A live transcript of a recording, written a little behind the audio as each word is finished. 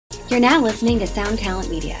You're now listening to Sound Talent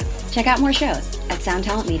Media. Check out more shows at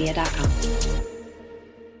soundtalentmedia.com.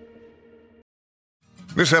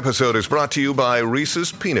 This episode is brought to you by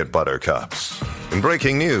Reese's Peanut Butter Cups. In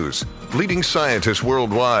breaking news, leading scientists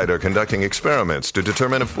worldwide are conducting experiments to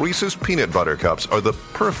determine if Reese's Peanut Butter Cups are the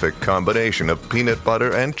perfect combination of peanut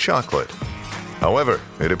butter and chocolate. However,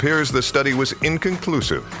 it appears the study was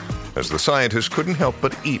inconclusive, as the scientists couldn't help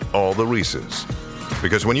but eat all the Reese's.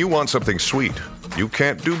 Because when you want something sweet, you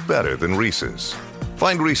can't do better than Reese's.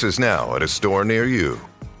 Find Reese's now at a store near you.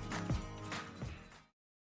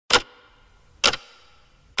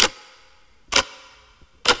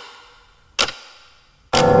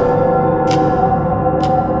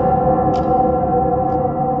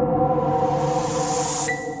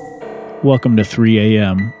 Welcome to 3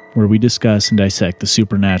 a.m., where we discuss and dissect the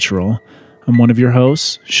supernatural. I'm one of your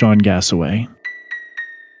hosts, Sean Gassaway.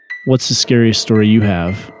 What's the scariest story you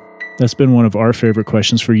have? That's been one of our favorite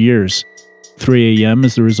questions for years. 3 a.m.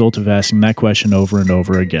 is the result of asking that question over and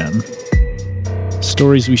over again.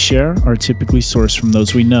 Stories we share are typically sourced from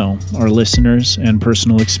those we know, our listeners, and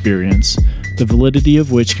personal experience, the validity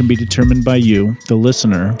of which can be determined by you, the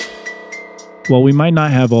listener. While we might not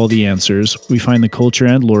have all the answers, we find the culture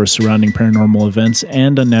and lore surrounding paranormal events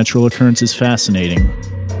and unnatural occurrences fascinating.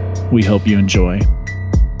 We hope you enjoy.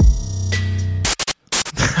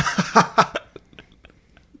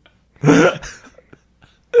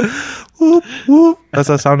 Whoop, whoop. That's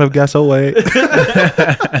the sound of gas away. I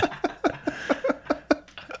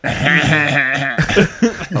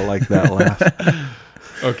like that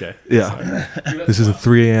laugh. Okay. Yeah. This is a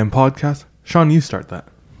 3 a.m. podcast. Sean, you start that.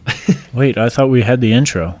 Wait, I thought we had the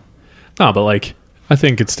intro. No, but like, I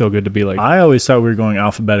think it's still good to be like, I always thought we were going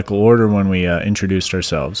alphabetical order when we introduced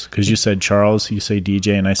ourselves. Because you said Charles, you say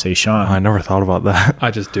DJ, and I say Sean. I never thought about that.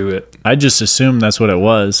 I just do it. I just assumed that's what it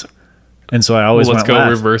was. And so I always Let's went go last.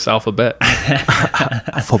 reverse alphabet.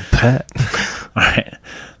 Alphabet. All right.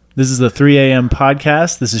 This is the 3 a.m.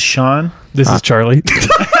 podcast. This is Sean. This is Charlie.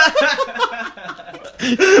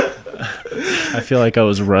 I feel like I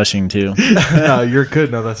was rushing too. No, you're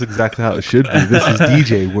good. No, that's exactly how it should be. This is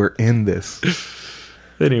DJ. We're in this.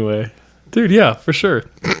 Anyway, dude, yeah, for sure.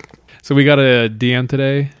 So we got a DM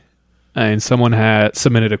today, and someone had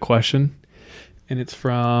submitted a question, and it's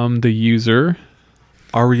from the user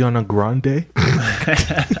Ariana Grande.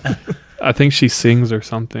 I think she sings or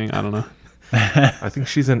something. I don't know. I think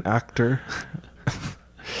she's an actor.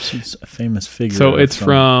 She's a famous figure. So it's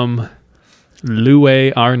from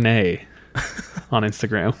Louis Arnay on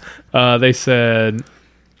Instagram. They said,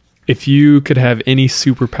 if you could have any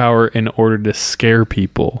superpower in order to scare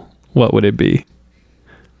people, what would it be?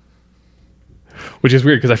 Which is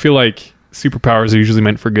weird because I feel like superpowers are usually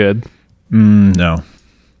meant for good. No.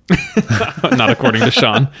 Not according to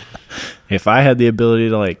Sean. If I had the ability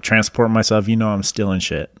to like transport myself, you know I'm stealing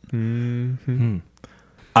shit. Mm-hmm.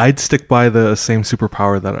 I'd stick by the same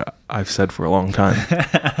superpower that I've said for a long time,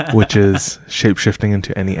 which is shape-shifting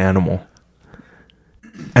into any animal.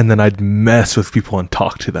 And then I'd mess with people and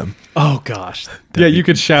talk to them. Oh, gosh. Yeah, you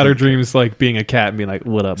could shatter dreams like being a cat and be like,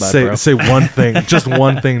 what up, bro? Say one thing, just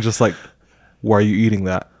one thing, just like, why are you eating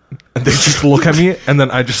that? And they just look at me, and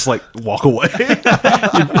then I just like walk away.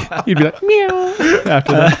 You'd be like, meow,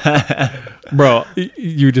 after that. Bro,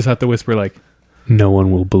 you just have to whisper like, no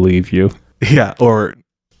one will believe you. Yeah, or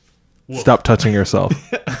stop touching yourself.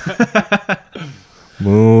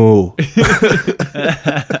 Moo.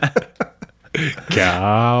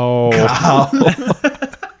 Cow.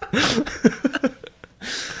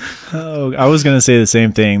 Oh, I was going to say the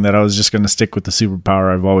same thing, that I was just going to stick with the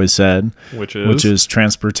superpower I've always said, which is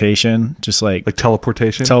transportation, just like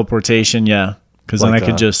teleportation. Teleportation, yeah. Because then I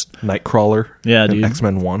could just Nightcrawler. Yeah, dude.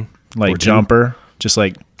 X-Men 1, like Jumper, just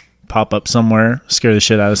like pop up somewhere, scare the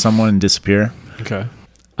shit out of someone, and disappear. Okay.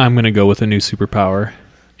 I'm going to go with a new superpower.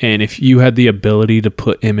 And if you had the ability to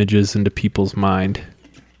put images into people's mind,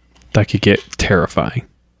 that could get terrifying.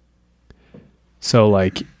 So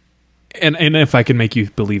like, and if I could make you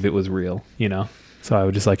believe it was real, you know? So I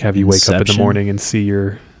would just like have you wake up in the morning and see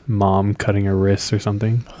your mom cutting her wrists or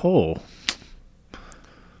something. Oh.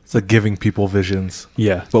 It's like giving people visions.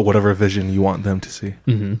 Yeah. But whatever vision you want them to see.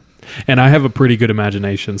 Mm-hmm. And I have a pretty good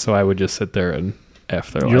imagination, so I would just sit there and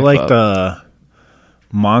F their life. You're like up. the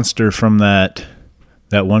monster from that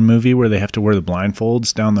one movie where they have to wear the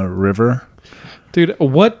blindfolds down the river. Dude,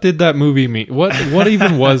 what did that movie mean? What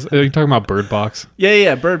even was... Are you talking about Bird Box?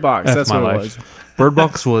 Yeah, Bird Box. That's what it was. Bird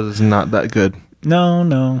Box was not that good.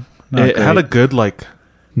 No. It had a good, like...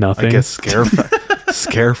 Nothing. I guess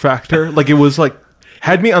scare factor. Like, it was, like...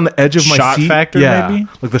 Had me on the edge of my shock seat. Factor, maybe?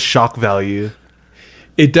 Like, the shock value.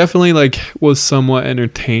 It definitely like was somewhat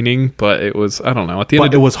entertaining, but it was, I don't know. At the end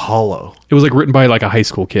But it was hollow. it was like written by like a high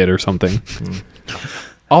school kid or something.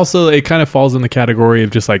 Also, it kind of falls in the category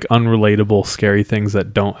of just like unrelatable, scary things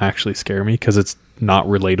that don't actually scare me because it's not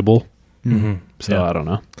relatable. So Yeah. I don't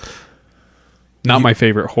know. Not my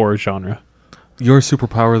favorite horror genre. Your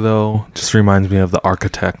superpower, though, just reminds me of the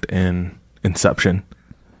architect in Inception.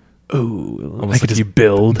 Ooh, I Almost could like just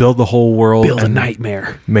build the whole world a and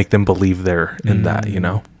nightmare. make them believe they're in that, you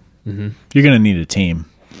know? You're going to need a team.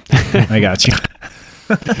 I got you.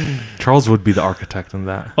 Charles would be the architect in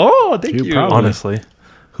that, Oh, thank you. Probably. honestly.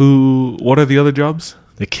 What are the other jobs?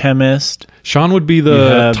 The chemist. Sean would be You the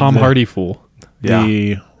have Tom the- Hardy fool.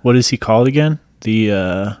 The what is he called again?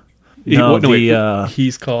 The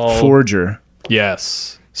He's called forger.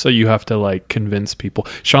 Yes. So you have to like convince people.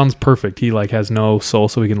 Sean's perfect. He like has no soul,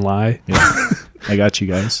 so he can lie. Yeah. I got you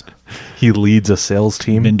guys. He leads a sales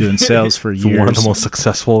team. Been doing sales for He's years. one of the most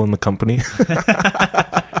successful in the company.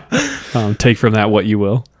 Take from that what you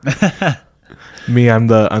will. Me, I'm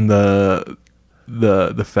the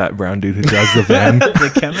fat brown dude who drives the van.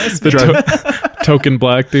 The chemist. Token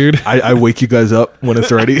black dude. I wake you guys up when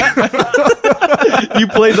it's ready. You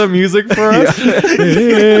play the music for us.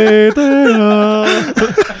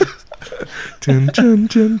 Chun, chun,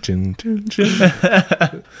 chun, chun, chun,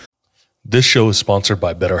 chun. This show is sponsored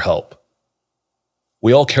by BetterHelp.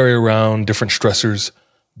 We all carry around different stressors,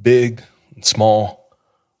 big and small.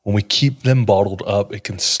 When we keep them bottled up, it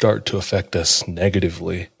can start to affect us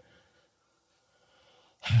negatively.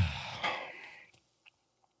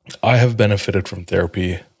 I have benefited from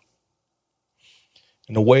therapy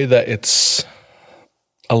in a way that it's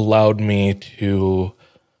allowed me to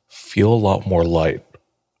feel a lot more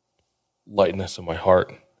lightness in my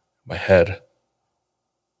heart, my head,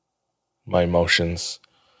 my emotions.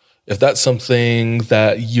 If that's something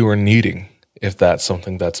that you are needing, if that's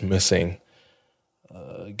something that's missing,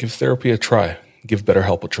 give therapy a try. Give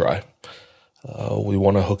BetterHelp a try. We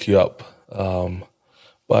want to hook you up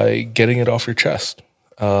by getting it off your chest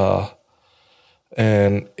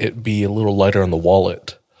and it be a little lighter on the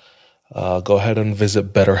wallet. Go ahead and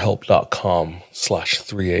visit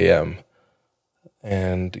betterhelp.com/3am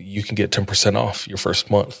and you can get 10% off your first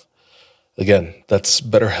month. Again, that's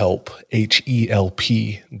BetterHelp,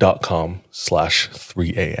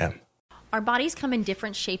 HELP.com/3am. Our bodies come in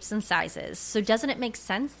different shapes and sizes, so doesn't it make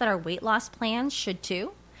sense that our weight loss plans should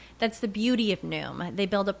too? That's the beauty of Noom. They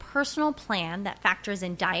build a personal plan that factors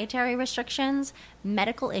in dietary restrictions,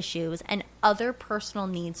 medical issues, and other personal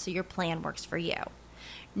needs so your plan works for you.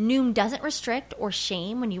 Noom doesn't restrict or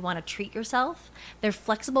shame when you want to treat yourself. Their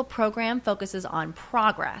flexible program focuses on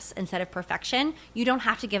progress instead of perfection. You don't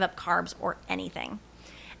have to give up carbs or anything.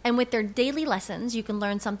 And with their daily lessons, you can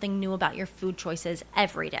learn something new about your food choices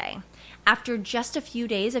every day. After just a few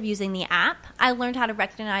days of using the app, I learned how to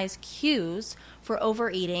recognize cues for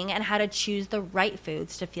overeating and how to choose the right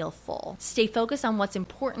foods to feel full. Stay focused on what's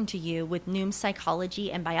important to you with Noom's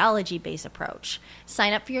psychology and biology-based approach.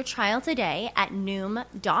 Sign up for your trial today at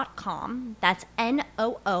Noom.com. That's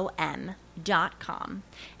NOOM.com.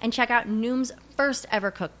 And check out Noom's first ever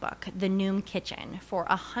cookbook, The Noom Kitchen, for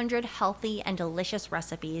 100 healthy and delicious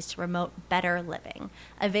recipes to promote better living.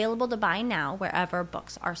 Available to buy now wherever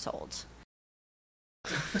books are sold.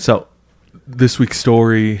 So, this week's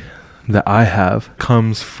story that I have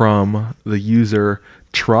comes from the user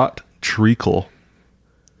Trot Treacle.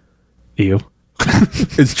 Ew.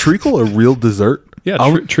 Is treacle a real dessert? Yeah,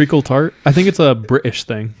 treacle tart. I think it's a British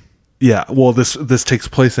thing. Yeah, well, this takes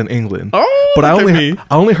place in England. Oh, but I look at me.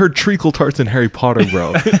 only heard treacle tarts in Harry Potter,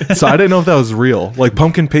 bro. So I didn't know if that was real. Like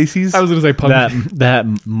pumpkin pasties. I was going to say pumpkin. That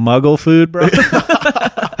Muggle food, bro.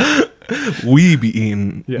 We be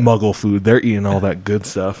eating Muggle food. They're eating all that good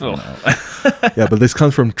stuff. Oh. Yeah, but this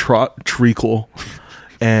comes from Trot Treacle,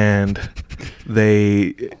 and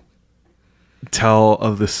they tell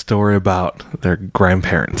of this story about their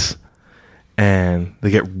grandparents, and they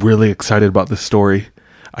get really excited about this story.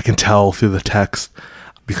 I can tell through the text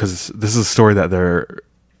because this is a story that their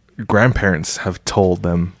grandparents have told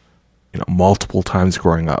them, multiple times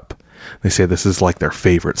growing up. They say this is like their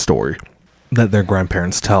favorite story that their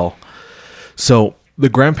grandparents tell. So the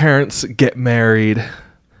grandparents get married and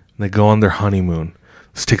they go on their honeymoon.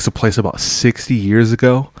 This takes place about 60 years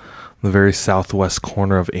ago in the very southwest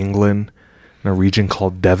corner of England in a region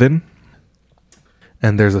called Devon.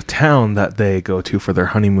 And there's a town that they go to for their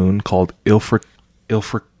honeymoon called Ilfracombe.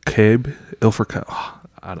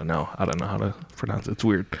 I don't know how to pronounce it. It's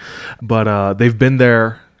weird. But they've been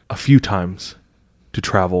there a few times to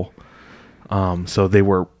travel. So they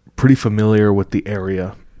were pretty familiar with the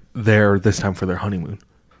area there this time for their honeymoon.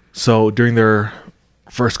 So during their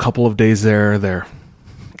First couple of days there, they're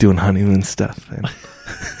doing honeymoon stuff and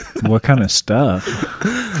What kind of stuff?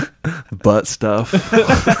 butt stuff.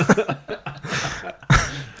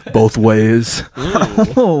 Both ways.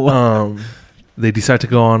 They decide to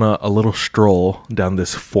go on a little stroll down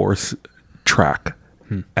this forest track,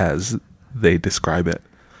 as they describe it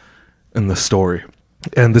in the story.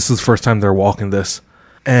 And this is the first time they're walking this.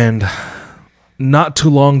 And not too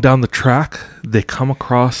long down the track, they come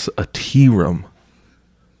across a tea room.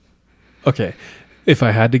 Okay. If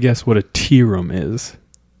I had to guess what a tea room is,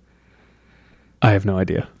 I have no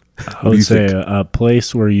idea. I would say a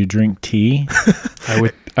place where you drink tea.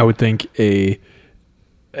 I would think a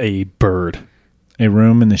bird. A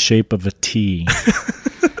room in the shape of a T.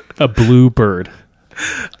 A blue bird.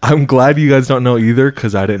 I'm glad you guys don't know either,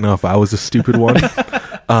 because I didn't know if I was a stupid one.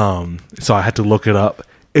 So I had to look it up.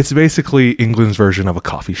 It's basically England's version of a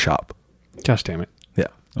coffee shop. Gosh damn it. Yeah.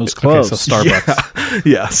 It was close. Okay, so Starbucks.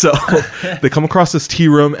 Yeah. So they come across this tea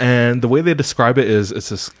room, and the way they describe it is it's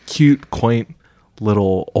this cute, quaint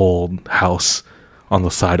little old house on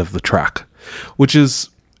the side of the track, which is,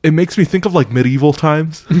 it makes me think of like medieval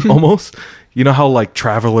times almost. You know how like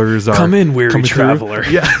travelers are Come in, weary coming through? traveler.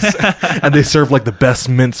 Yes. And they serve like the best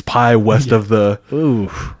mince pie west of the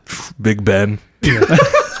Big Ben.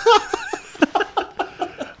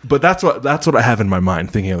 But that's what I have in my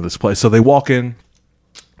mind thinking of this place. So they walk in.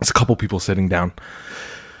 There's a couple people sitting down.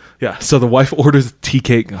 Yeah. So the wife orders a tea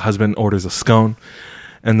cake. The husband orders a scone.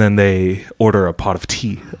 And then they order a pot of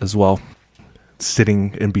tea as well,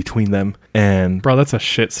 sitting in between them. And Bro, that's a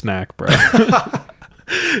shit snack, bro.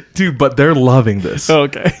 dude, but they're loving this.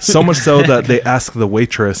 Okay. So much so that they ask the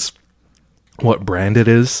waitress what brand it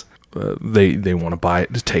is. They want to buy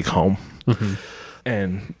it to take home. Mm-hmm.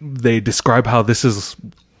 And they describe how this is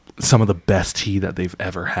some of the best tea that they've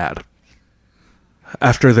ever had.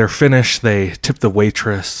 After they're finished, they tip the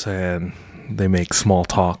waitress and they make small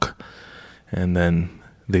talk. And then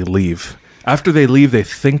they leave. After they leave, they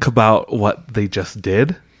think about what they just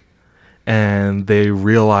did. And they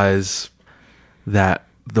realize that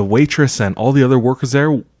the waitress and all the other workers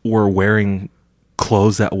there were wearing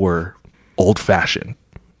clothes that were old-fashioned,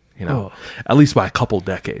 at least by a couple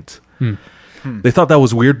decades. They thought that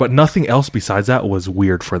was weird, but nothing else besides that was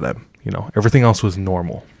weird for them. Everything else was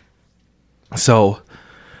normal. So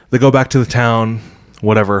they go back to the town,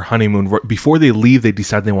 whatever, honeymoon. Before they leave, they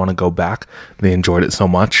decide they want to go back. They enjoyed it so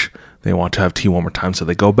much. They want to have tea one more time, so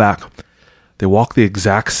they go back. They walk the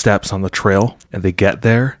exact steps on the trail, and they get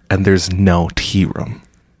there, and there's no tea room.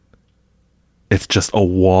 It's just a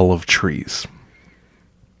wall of trees.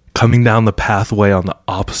 Coming down the pathway on the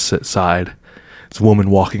opposite side, it's a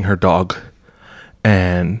woman walking her dog,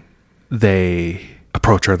 and they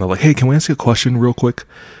approach her, and they're like, hey, can we ask you a question real quick?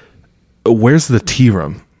 Where's the tea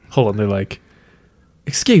room? Hold on, they're like,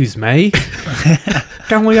 excuse me,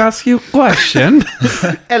 can we ask you a question?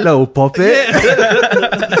 Hello, Puppet.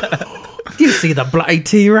 Do you see the bloody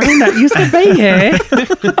tea room that used to be here?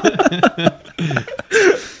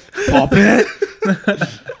 Puppet.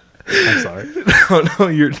 I'm sorry. No,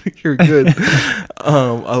 you're good.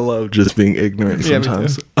 I love just being ignorant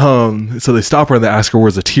sometimes. So they stop her and they ask her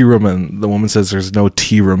where's the tea room, and the woman says there's no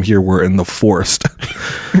tea room here. We're in the forest.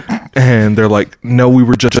 And they're like, no, we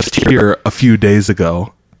were just here a few days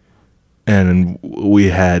ago, and we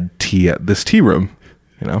had tea at this tea room,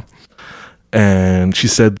 And she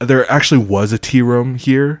said there actually was a tea room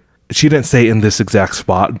here. She didn't say in this exact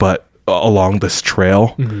spot, but along this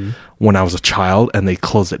trail when I was a child, and they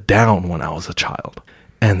closed it down when I was a child.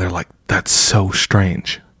 And they're like, that's so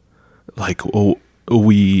strange. Like,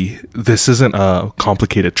 this isn't a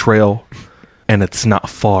complicated trail, and it's not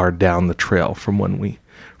far down the trail from when we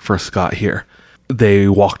first got here. They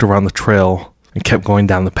walked around the trail and kept going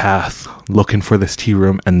down the path looking for this tea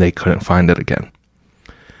room, and they couldn't find it again.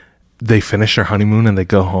 They finish their honeymoon and they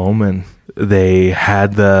go home, and they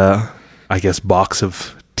had the, I guess, box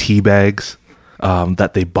of tea bags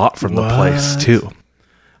that they bought from the place too.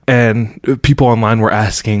 And people online were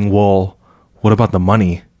asking, well, what about the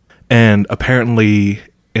money? And apparently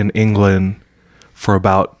in England for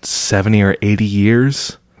about 70 or 80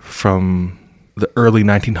 years, from the early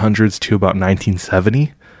 1900s to about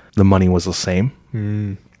 1970, the money was the same.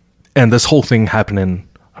 And this whole thing happened in,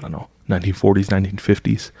 1940s,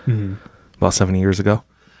 1950s, about 70 years ago.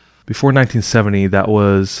 Before 1970, that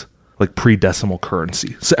was like pre-decimal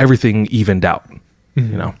currency. So everything evened out,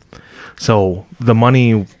 So the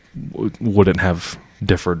money wouldn't have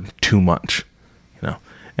differed too much,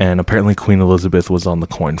 And apparently Queen Elizabeth was on the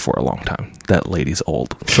coin for a long time. That lady's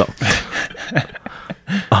old. So,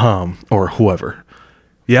 or whoever.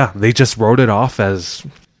 Yeah, they just wrote it off as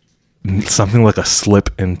something like a slip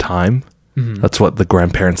in time. That's what the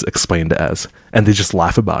grandparents explained it as, and they just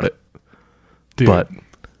laugh about it. Dude. But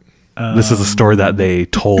this is a story that they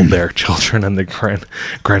told their children and their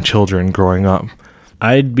grandchildren growing up.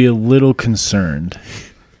 I'd be a little concerned.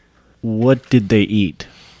 What did they eat?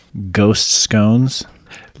 Ghost scones?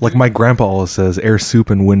 Like my grandpa always says, air soup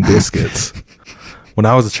and wind biscuits. When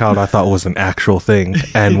I was a child, I thought it was an actual thing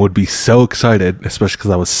and would be so excited, especially because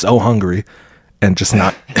I was so hungry, and just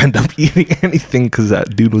not end up eating anything because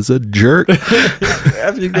that dude was a jerk.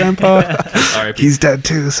 Have you, Grandpa? He's dead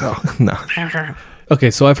too, so no. Okay,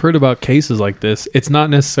 so I've heard about cases like this. It's not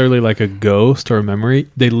necessarily like a ghost or a memory.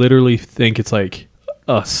 They literally think it's like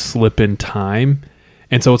a slip in time.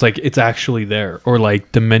 And so it's like it's actually there, or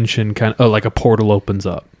like dimension like a portal opens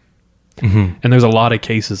up. And there's a lot of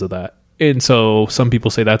cases of that. And so some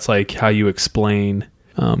people say that's like how you explain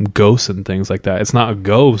ghosts and things like that. It's not a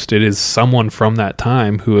ghost. It is someone from that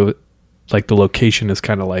time who, like, the location is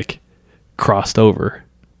kind of like crossed over.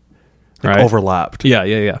 Right? Overlapped. Yeah.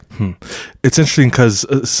 It's interesting because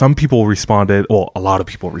some people responded, well, a lot of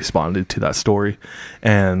people responded to that story.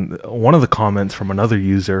 And one of the comments from another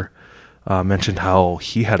user mentioned how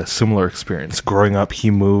he had a similar experience. Growing up,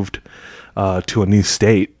 he moved to a new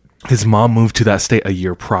state. His mom moved to that state a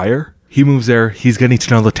year prior. He moves there. He's getting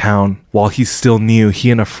to know the town. While he's still new,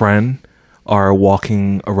 he and a friend are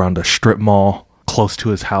walking around a strip mall close to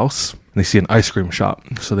his house. And they see an ice cream shop.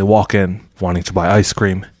 So they walk in wanting to buy ice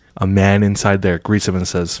cream. A man inside there greets him and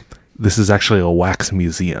says, "This is actually a wax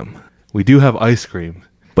museum. We do have ice cream,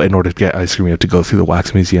 but in order to get ice cream, you have to go through the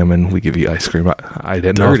wax museum, and we give you ice cream." I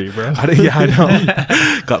didn't know. Dirty, bro. I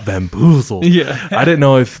know. Got bamboozled. Yeah. I didn't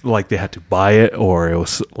know if like they had to buy it or it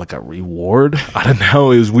was like a reward. I don't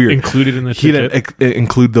know. It was weird. Included in the He ticket? didn't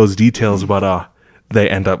include those details, but they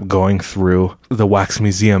end up going through the wax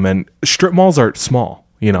museum, and strip malls are small.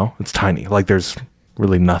 You know, it's tiny. Like there's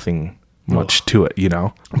really nothing much to it. You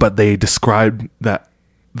know, but they described that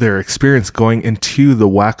their experience going into the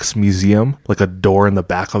wax museum, like a door in the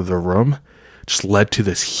back of the room, just led to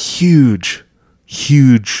this huge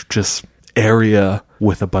just area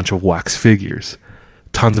with a bunch of wax figures.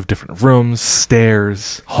 Tons of different rooms,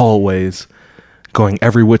 stairs, hallways, going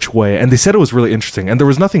every which way. And they said it was really interesting. And there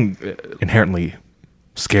was nothing inherently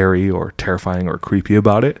scary or terrifying or creepy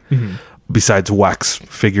about it. Besides wax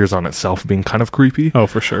figures on itself being kind of creepy. Oh,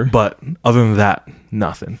 for sure. But other than that,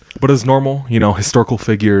 nothing. But as normal, you know, historical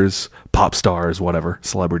figures, pop stars, whatever,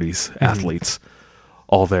 celebrities, athletes,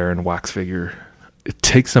 all there in wax figure. It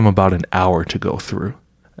takes them about an hour to go through.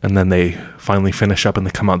 And then they finally finish up and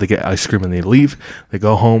they come out, they get ice cream and they leave. They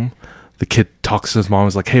go home. The kid talks to his mom and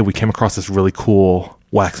is like, "Hey, we came across this really cool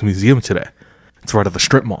wax museum today. It's right at the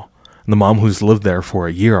strip mall." And the mom, who's lived there for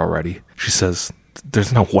a year already, she says,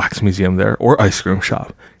 "There's no wax museum there or ice cream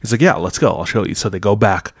shop." He's like, "Yeah, let's go. I'll show you." So they go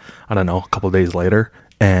back, I don't know, a couple of days later,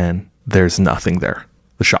 and there's nothing there.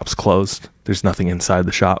 The shop's closed. There's nothing inside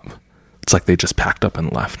the shop. It's like they just packed up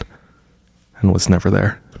and left and was never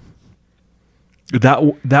there.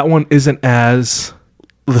 That one isn't as...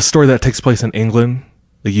 The story that takes place in England,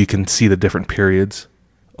 like you can see the different periods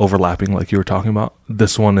overlapping like you were talking about.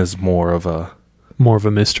 This one is more of a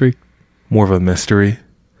mystery. More of a mystery.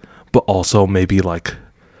 But also maybe like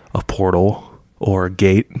a portal or a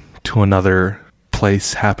gate to another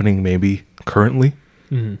place happening maybe currently.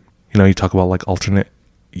 You know, you talk about like alternate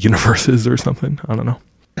universes or something. I don't know.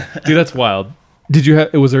 Dude, that's wild.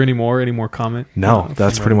 Was there any more comment? No,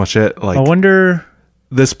 that's pretty much it. Like, I wonder...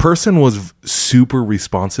 This person was super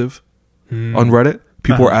responsive on Reddit.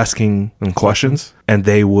 People were asking them questions, and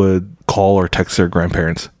they would call or text their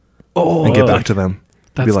grandparents and get back to them.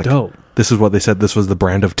 That's be like, dope. This is what they said. This was the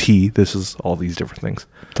brand of tea. This is all these different things.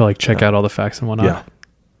 To like check out all the facts and whatnot. Yeah.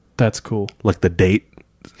 That's cool. Like the date,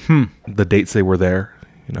 the dates they were there,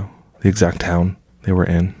 you know, the exact town they were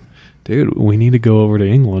in. Dude, we need to go over to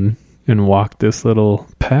England and walk this little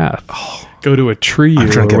path. Go to a tree I'm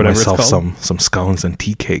trying to or get whatever myself it's called. some scones and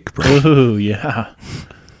tea cake, bro. Ooh, yeah.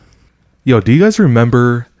 Yo, do you guys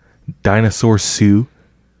remember Dinosaur Sue?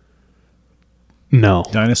 No.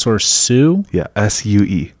 Dinosaur Sue? Yeah,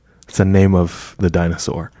 S-U-E. It's the name of the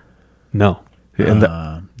dinosaur. No. In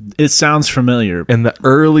the It sounds familiar. in the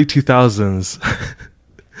early 2000s,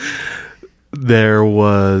 there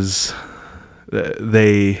was...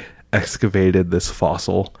 They excavated this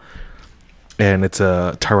fossil, and it's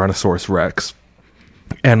a Tyrannosaurus Rex.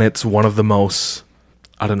 And it's one of the most,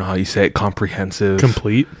 I don't know how you say it, comprehensive...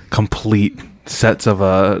 Complete sets of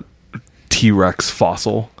a T-Rex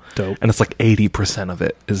fossil. Dope. And it's like 80% of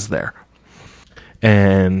it is there.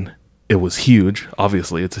 And it was huge.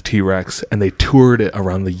 Obviously, it's a T-Rex. And they toured it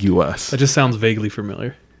around the U.S. That just sounds vaguely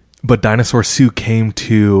familiar. But Dinosaur Sue came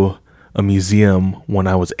to a museum when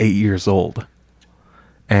I was 8 years old.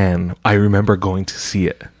 And I remember going to see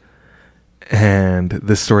it. And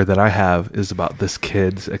this story that I have is about this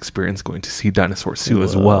kid's experience going to see Dinosaur Sue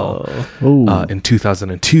as well. In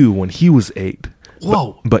 2002 when he was 8.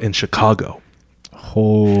 Whoa. But in Chicago.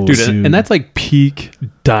 Oh, Dude, and that's like peak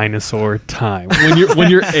dinosaur time. When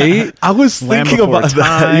you're 8, I was Land thinking Before about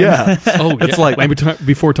Time. that. Yeah. oh, it's like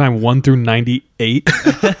before time 1 through 98.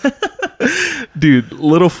 Dude,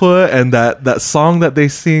 Littlefoot and that song that they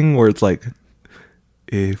sing where it's like,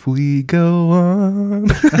 if we go on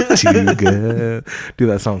together. Dude,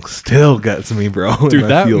 that song still gets me, bro. Dude,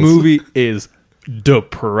 that movie is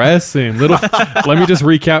depressing. Let me just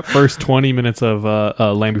recap first 20 minutes of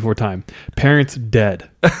Land Before Time. Parents dead.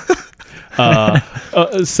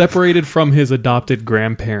 Separated from his adopted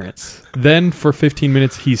grandparents. Then for 15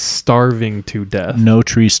 minutes he's starving to death. No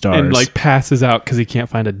tree stars. And like passes out because he can't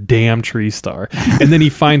find a damn tree star. And then he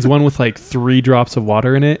finds one with like 3 drops of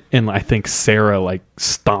water in it, and I think Sarah like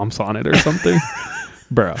stomps on it or something.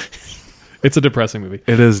 Bro, it's a depressing movie.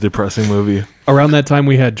 It is a depressing movie. Around that time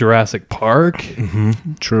we had Jurassic Park.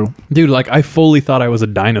 True. Dude, like I fully thought I was a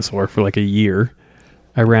dinosaur for like a year.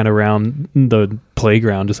 I ran around the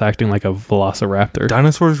playground just acting like a velociraptor.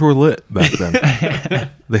 Dinosaurs were lit back then.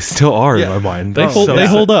 They still are in my mind. They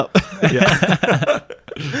hold up.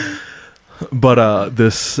 But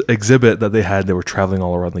this exhibit that they had, they were traveling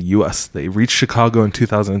all around the U.S. They reached Chicago in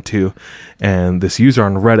 2002, and this user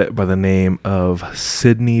on Reddit by the name of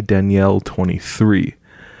Sydney Danielle 23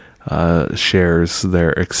 shares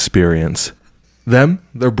their experience. Them,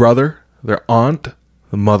 their brother, their aunt,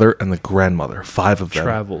 the mother, and the grandmother, 5 of them.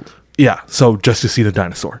 Traveled. Yeah, so just to see the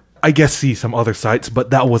dinosaur. I guess see some other sites, but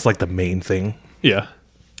that was like the main thing. Yeah.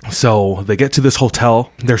 So they get to this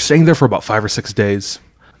hotel. They're staying there for about 5 or 6 days.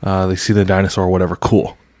 They see the dinosaur, whatever.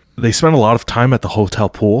 Cool. They spend a lot of time at the hotel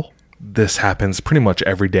pool. This happens pretty much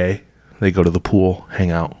every day. They go to the pool,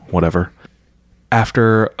 hang out, whatever.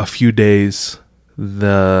 After a few days,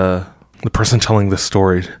 the person telling this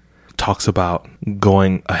story talks about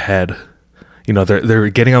going ahead. You know, they're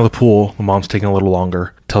getting out of the pool. The mom's taking a little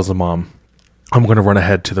longer. Tells the mom, I'm going to run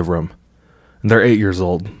ahead to the room. And they're 8 years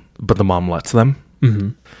old, but the mom lets them. Mm-hmm.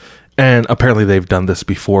 And apparently they've done this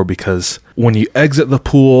before because when you exit the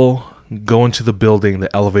pool, go into the building,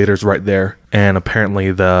 the elevator's right there. And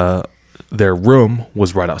apparently their room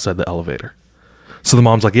was right outside the elevator. So the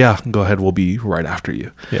mom's like, yeah, go ahead. We'll be right after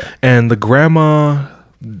you. Yeah. And the grandma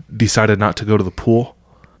decided not to go to the pool.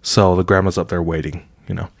 So the grandma's up there waiting,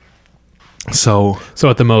 you know. So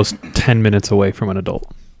at the most 10 minutes away from an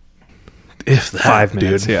adult. If that, 5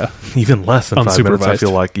 minutes, dude. yeah. Even less than 5 minutes, I Unsupervised.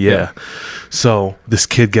 feel like. Yeah. So this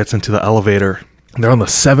kid gets into the elevator. They're on the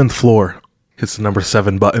 7th floor. Hits the number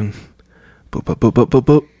 7 button. Boop, boop, boop, boop, boop,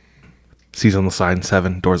 boop. Sees on the sign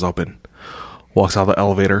 7, doors open. Walks out of the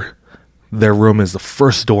elevator. Their room is the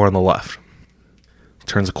first door on the left.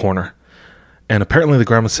 Turns a corner. And apparently the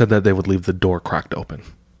grandma said that they would leave the door cracked open.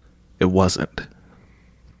 It wasn't.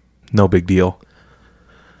 No big deal.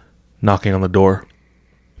 Knocking on the door.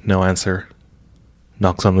 No answer.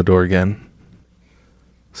 Knocks on the door again.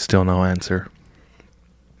 Still no answer.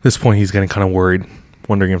 At this point, he's getting kind of worried,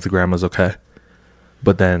 wondering if the grandma's okay.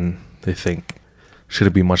 But then they think, should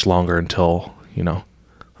it be much longer until, you know,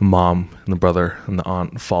 the mom and the brother and the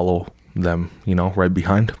aunt follow them, you know, right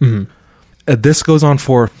behind? Mm-hmm. This goes on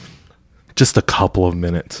for just a couple of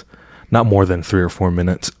minutes, not more than 3 or 4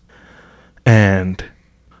 minutes.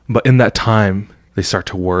 But in that time, they start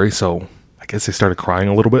to worry. So I guess they started crying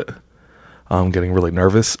a little bit, getting really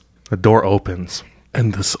nervous. The door opens,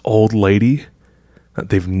 and this old lady that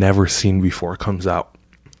they've never seen before comes out.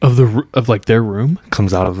 Of like their room?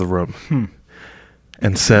 Comes out of the room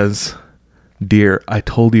and says, "Dear, I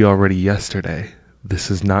told you already yesterday,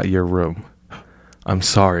 this is not your room. I'm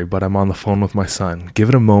sorry, but I'm on the phone with my son. Give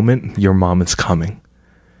it a moment, your mom is coming."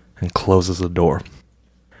 And closes the door.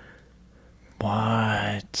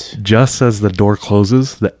 What? Just as the door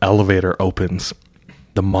closes, the elevator opens.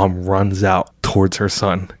 The mom runs out towards her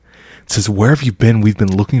son. Says, "Where have you been? We've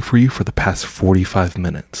been looking for you for the past 45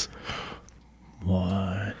 minutes.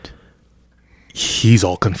 What? He's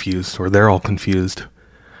all confused, or they're all confused.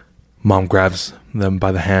 Mom grabs them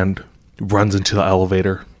by the hand, runs into the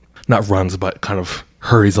elevator. Not runs, but kind of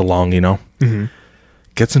hurries along, you know. Mm-hmm.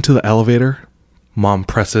 Gets into the elevator. Mom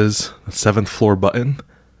presses the 7th floor button.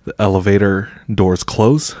 The elevator doors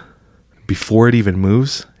close. Before it even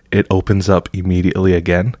moves, it opens up immediately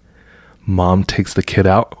again. Mom takes the kid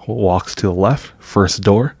out, walks to the left, first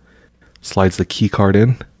door, slides the key card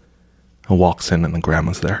in, and walks in, and the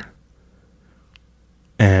grandma's there.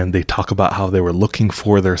 and they talk about how they were looking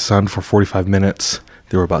for their son for 45 minutes.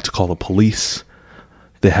 They were about to call the police.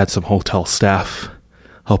 They had some hotel staff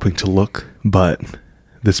helping to look, but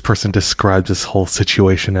this person described this whole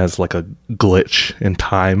situation as like a glitch in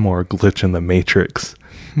time or a glitch in the Matrix.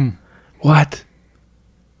 What?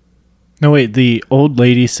 No, wait, the old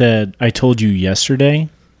lady said, I told you yesterday?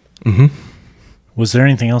 Mm-hmm. Was there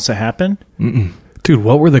anything else that happened? Mm-mm. Dude,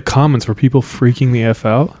 what were the comments? Were people freaking the F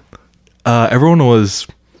out? Everyone was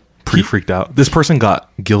pretty freaked out. This person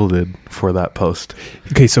got gilded for that post.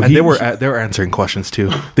 Okay, so And they were answering questions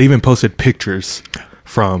too. They even posted pictures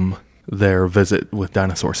from their visit with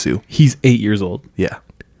Dinosaur Sue. he's 8 years old. Yeah.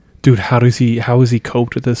 Dude, how has he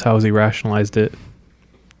coped with this? How has he rationalized it?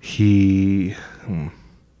 I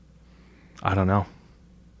don't know.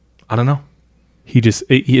 He just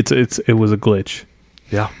it was a glitch.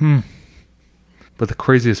 Yeah. But the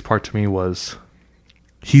craziest part to me was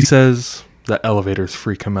he says that elevators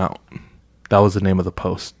freak him out. That was the name of the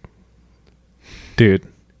post. Dude,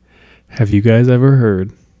 have you guys ever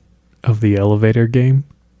heard of the elevator game?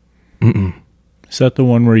 Mm-mm. Is that the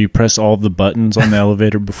one where you press all the buttons on the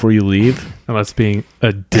elevator before you leave? And that's being a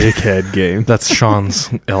dickhead game. That's Sean's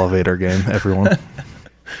elevator game, everyone.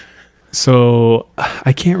 So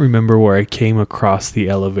I can't remember where I came across the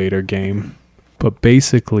elevator game, but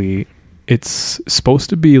basically it's supposed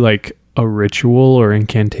to be like a ritual or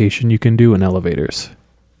incantation you can do in elevators.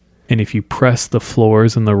 And if you press the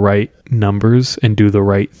floors in the right numbers and do the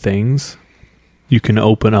right things, you can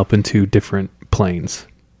open up into different planes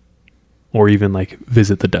or even like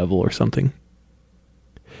visit the devil or something.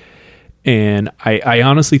 And I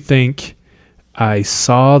honestly think I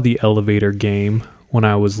saw the elevator game when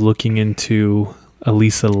I was looking into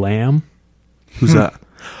Elisa Lam. Who's that?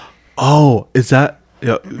 Oh, is that...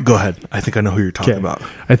 Yeah, go ahead. I think I know who you're talking about.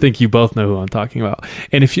 I think you both know who I'm talking about.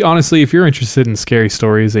 And if you're interested in scary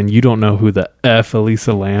stories and you don't know who the F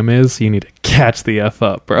Elisa Lam is, you need to catch the F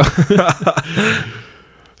up, bro.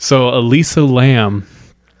 So Elisa Lam,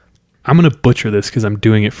 I'm going to butcher this because I'm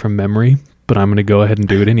doing it from memory, but I'm going to go ahead and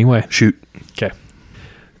do it anyway. Shoot. Okay.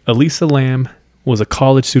 Elisa Lam was a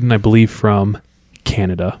college student, I believe, from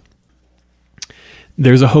Canada.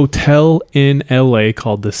 There's a hotel in LA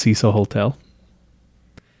called the Cecil Hotel.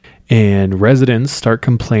 And residents start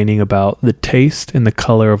complaining about the taste and the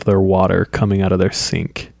color of their water coming out of their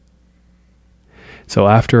sink. So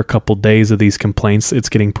after a couple days of these complaints, it's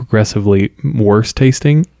getting progressively worse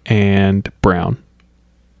tasting and brown.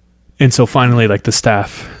 And so finally, like the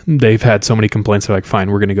staff, they've had so many complaints, they're like, fine,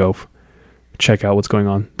 we're going to go check out what's going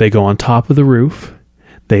on. They go on top of the roof.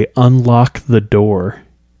 They unlock the door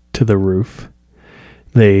to the roof.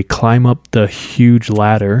 They climb up the huge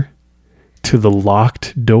ladder to the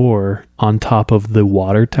locked door on top of the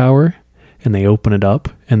water tower, and they open it up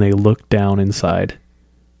and they look down inside,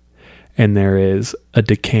 and there is a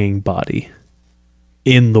decaying body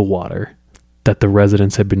in the water that the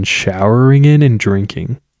residents had been showering in and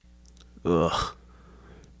drinking. Ugh.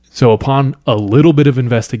 So upon a little bit of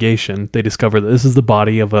investigation, they discover that this is the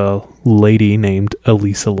body of a lady named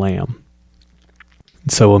Elisa Lam.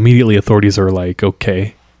 So immediately authorities are like,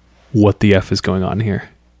 okay, what the F is going on here?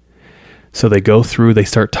 So they go through, they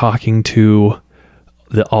start talking to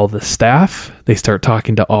all the staff. They start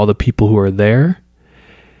talking to all the people who are there.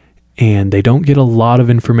 And they don't get a lot of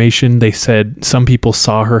information. They said some people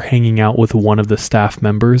saw her hanging out with one of the staff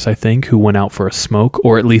members, I think, who went out for a smoke,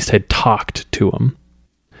 or at least had talked to him.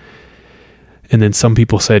 And then some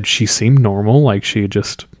people said she seemed normal, like she had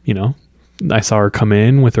just, I saw her come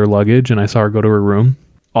in with her luggage and I saw her go to her room.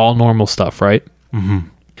 All normal stuff, right? Mm-hmm.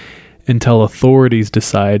 Until authorities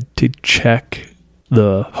decide to check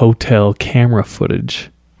the hotel camera footage.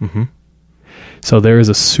 Mm-hmm. So there is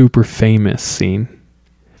a super famous scene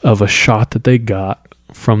of a shot that they got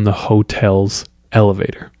from the hotel's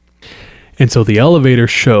elevator. And so the elevator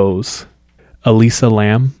shows Elisa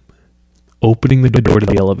Lam opening the door to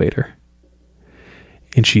the elevator.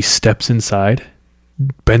 And she steps inside,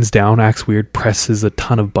 bends down, acts weird, presses a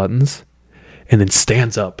ton of buttons, and then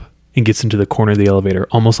stands up and gets into the corner of the elevator,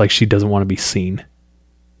 almost like she doesn't want to be seen.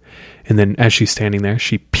 And then as she's standing there,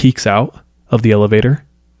 she peeks out of the elevator,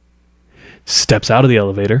 steps out of the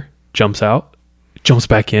elevator, jumps out, jumps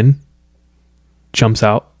back in, jumps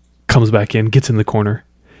out, comes back in, gets in the corner.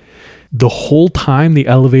 The whole time the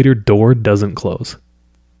elevator door doesn't close.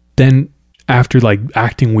 Then after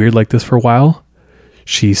acting weird like this for a while,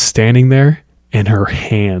 she's standing there and her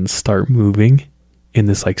hands start moving in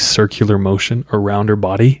this circular motion around her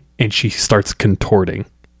body, and she starts contorting.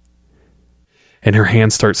 And her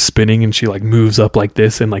hands start spinning and she moves up like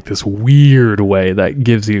this in this weird way that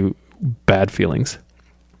gives you bad feelings.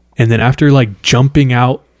 And then after like jumping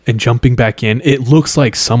out and jumping back in, it looks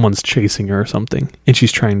like someone's chasing her or something, and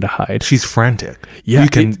she's trying to hide. She's frantic. Yeah, you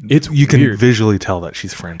can it's can weird. visually tell that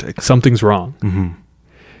she's frantic. Something's wrong. Mm-hmm.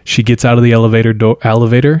 She gets out of the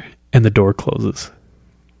elevator, and the door closes.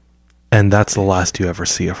 And that's the last you ever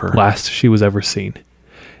see of her. Last she was ever seen.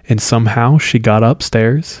 And somehow she got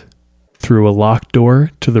upstairs through a locked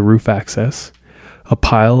door to the roof access. A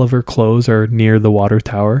pile of her clothes are near the water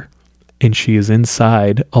tower, and she is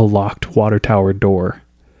inside a locked water tower door.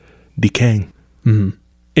 Decaying.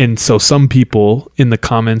 And so some people in the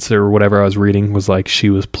comments or whatever I was reading was like she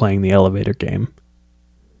was playing the elevator game.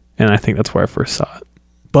 And I think that's where I first saw it.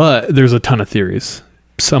 But there's a ton of theories.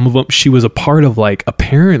 Some of them, she was a part of like,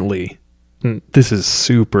 apparently, this is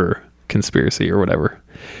super conspiracy or whatever.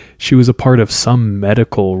 She was a part of some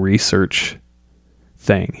medical research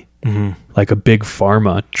thing, like a big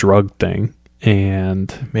pharma drug thing.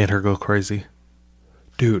 And Made her go crazy.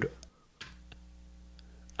 dude,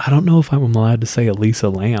 I don't know if I'm allowed to say Elisa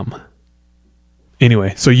Lam.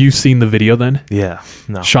 Anyway, so you've seen the video then? Yeah.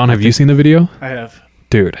 No. Sean, have you seen the video? I have.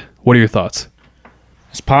 Dude, what are your thoughts?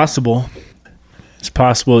 It's possible. It's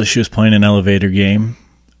possible that she was playing an elevator game,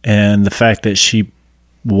 and the fact that she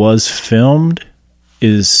was filmed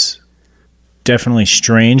is definitely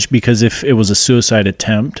strange, because if it was a suicide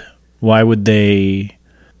attempt, why would they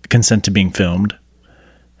consent to being filmed?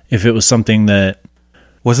 If it was something that...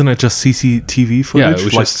 Wasn't it just CCTV footage? Yeah, it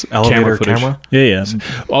was like just elevator camera footage. camera? Yeah.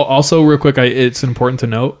 Also, real quick, it's important to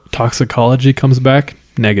note, toxicology comes back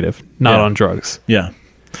negative, not Yeah. on drugs. Yeah.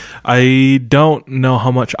 I don't know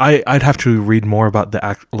how much. I'd have to read more about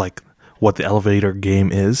the like what the elevator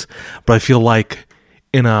game is, but I feel like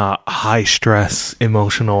in a high stress,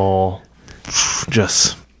 emotional,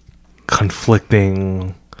 just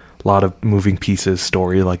conflicting, lot of moving pieces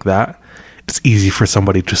story like that, it's easy for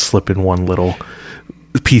somebody to slip in one little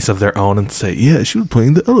piece of their own and say, yeah, she was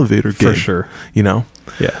playing the elevator game. For sure. You know?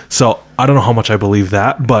 Yeah. So I don't know how much I believe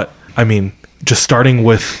that, but I mean, just starting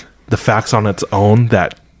with the facts on its own,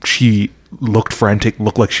 that she looked frantic,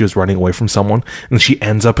 looked like she was running away from someone, and she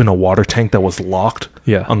ends up in a water tank that was locked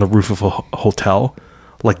on the roof of a hotel.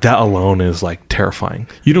 Like, that alone is like terrifying.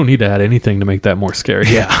 You don't need to add anything to make that more scary.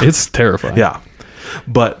 Yeah. It's terrifying. Yeah.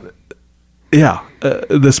 But yeah,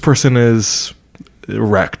 this person is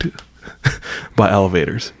wrecked by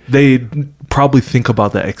elevators. They probably think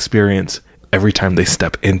about that experience every time they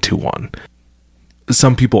step into one.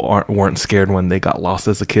 Some people weren't scared when they got lost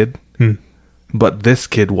as a kid, but this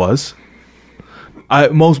kid was.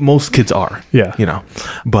 Most kids are, you know.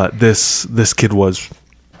 But this kid was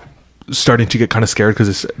starting to get kind of scared,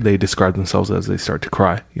 because they described themselves as they start to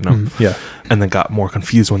cry, you know. And then got more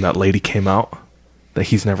confused when that lady came out that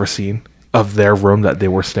he's never seen, of their room that they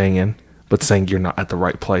were staying in, but saying you're not at the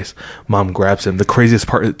right place. Mom grabs him. The craziest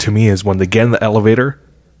part to me is when they get in the elevator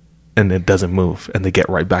and it doesn't move, and they get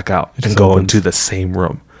right back out and go into the same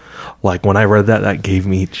room. Like, when I read that, that gave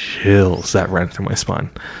me chills that ran through my spine.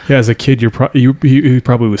 Yeah, as a kid, he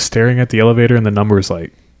probably was staring at the elevator, and the numbers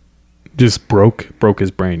like just broke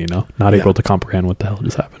his brain, you know, not able to comprehend what the hell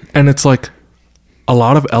just happened. And it's like a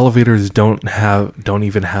lot of elevators don't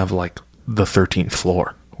even have like the 13th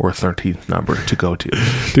floor or 13th number to go to.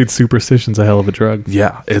 Dude, superstition's a hell of a drug.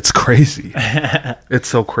 Yeah, it's crazy. It's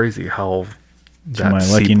so crazy how that My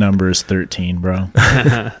lucky number is 13, bro.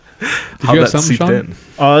 Did you have something, Sean?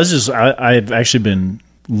 Oh, this is I've actually been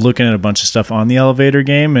looking at a bunch of stuff on the elevator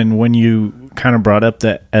game, and when you kind of brought up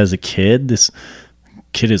that as a kid, this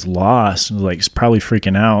kid is lost, like he's probably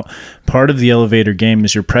freaking out. Part of the elevator game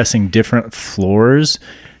is you're pressing different floors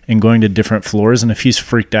and going to different floors, and if he's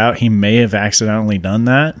freaked out, he may have accidentally done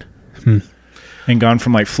that. And gone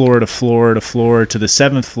from like floor to floor to floor to the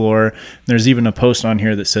 7th floor. There's even a post on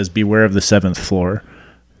here that says beware of the 7th floor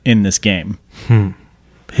in this game.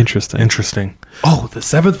 Interesting. Oh, the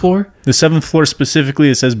 7th floor? The 7th floor specifically,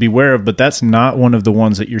 it says beware of, but that's not one of the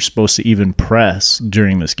ones that you're supposed to even press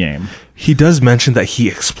during this game. He does mention that he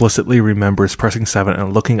explicitly remembers pressing 7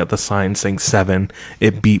 and looking at the sign saying 7.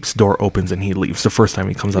 It beeps, door opens, and he leaves the first time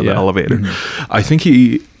he comes out of the elevator. I think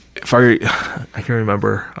I can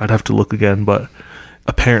remember, I'd have to look again, but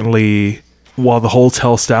apparently while the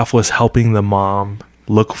hotel staff was helping the mom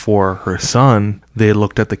look for her son, they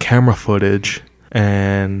looked at the camera footage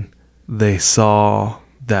and they saw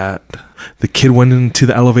that the kid went into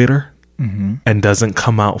the elevator and doesn't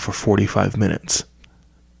come out for 45 minutes.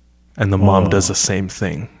 And the mom does the same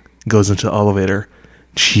thing. Goes into the elevator.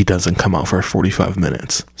 She doesn't come out for 45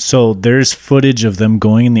 minutes. So there's footage of them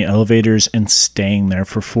going in the elevators and staying there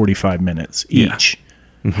for 45 minutes each.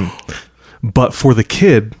 But for the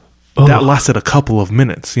kid, that lasted a couple of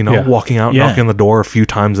minutes, Yeah. walking out, Yeah. knocking on the door a few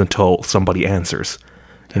times until somebody answers,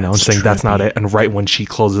 and That's saying that's not trippy. it. And right when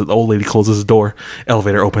the old lady closes the door,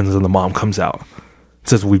 elevator opens and the mom comes out.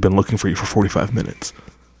 Says, "We've been looking for you for 45 minutes."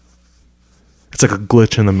 It's like a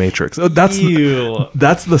glitch in the Matrix. That's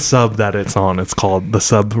the sub that it's on. It's called, the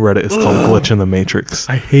subreddit is called Glitch in the Matrix.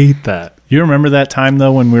 I hate that. You remember that time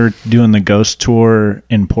though when we were doing the ghost tour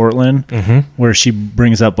in Portland, where she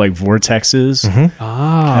brings up like vortexes and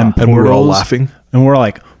And we were all portals? laughing. and we're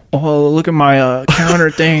like, "Oh, look at my counter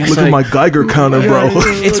thing! Look at my Geiger counter, bro.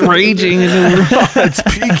 It's raging. It's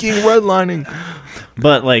peaking, redlining.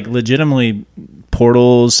 But like, legitimately,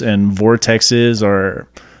 portals and vortexes are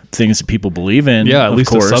things that people believe in. Yeah, at of least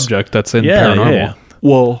course. a subject that's in Yeah, paranormal. yeah.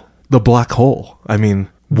 Well, the black hole. I mean,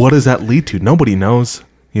 what does that lead to? Nobody knows,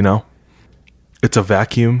 It's a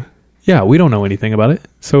vacuum. Yeah, we don't know anything about it,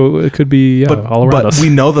 so it could be all around but us. we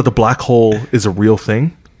know that the black hole is a real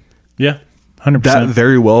thing. Yeah, 100%. That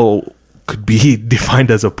very well could be defined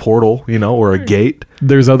as a portal, or a gate.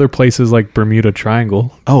 There's other places like Bermuda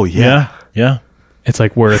Triangle. Oh, yeah. yeah. It's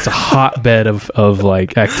like where it's a hotbed of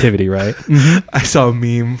like activity, right? I saw a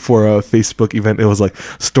meme for a Facebook event. It was like,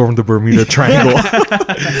 storm the Bermuda Triangle.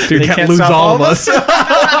 Dude, can't lose stop all of us.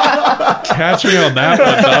 Catch me on that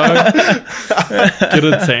one, dog. Get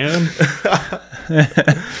a tan.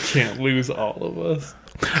 Can't lose all of us.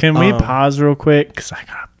 Can we pause real quick? Because I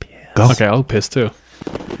got pissed. Go. Okay, I'll piss too.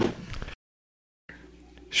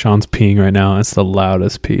 Sean's peeing right now. It's the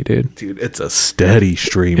loudest pee, dude. Dude, it's a steady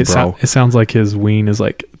stream, bro. It sounds like his ween is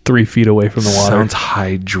like 3 feet away from the water. Sounds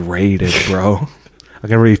hydrated, bro. I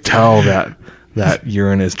can really tell that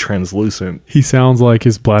urine is translucent. He sounds like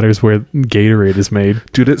his bladder's where Gatorade is made.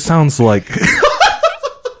 Dude, it sounds like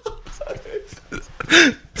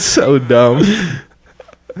so dumb.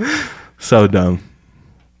 So dumb.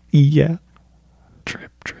 Yeah.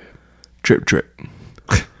 Trip. Trip, trip.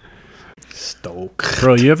 Stoke.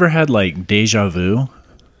 Bro, you ever had like deja vu?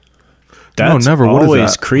 That's never. What is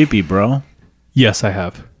always that? creepy, bro. Yes, I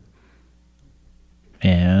have.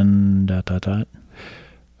 And ...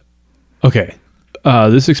 Okay.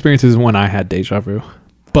 This experience is when I had deja vu,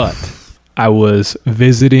 but I was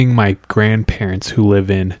visiting my grandparents who live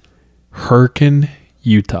in Herkin,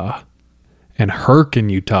 Utah. And Herkin,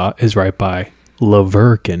 Utah is right by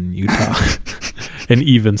Laverkin, Utah. An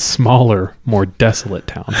even smaller, more desolate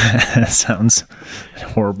town. That sounds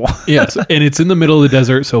horrible. Yes, and it's in the middle of the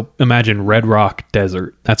desert, so imagine Red Rock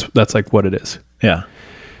Desert. That's like what it is. Yeah.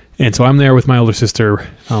 And so I'm there with my older sister,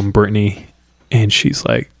 Brittany, and she's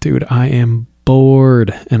like, "Dude, I am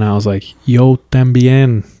bored." And I was like, "Yo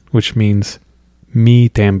también," which means me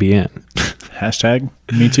también. Hashtag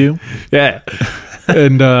me too. Yeah.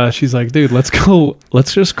 And she's like, "Dude,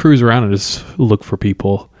 let's just cruise around and just look for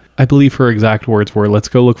people." I believe her exact words were, "Let's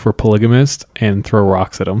go look for polygamists and throw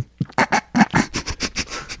rocks at them."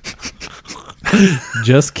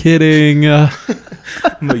 Just kidding. No,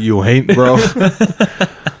 you ain't, bro.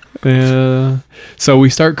 So we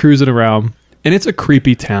start cruising around, and it's a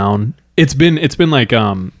creepy town. It's been like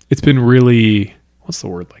it's been really, what's the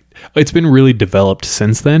word, like, it's been really developed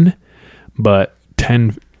since then, but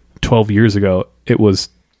 10-12 years ago it was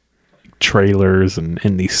trailers and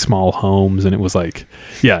these small homes, and it was like,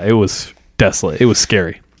 yeah, it was desolate. It was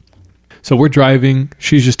scary. So we're driving,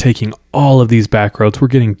 she's just taking all of these back roads. We're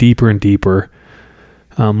getting deeper and deeper,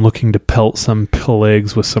 looking to pelt some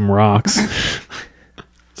pigs with some rocks.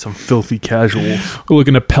 Some filthy casuals. We're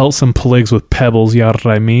looking to pelt some pigs with pebbles, you know what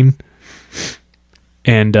I mean?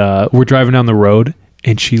 And we're driving down the road,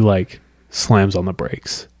 and she like slams on the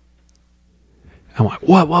brakes. I'm like,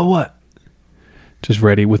 what? Just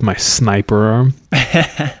ready with my sniper arm.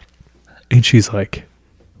 And she's like,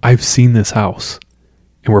 "I've seen this house."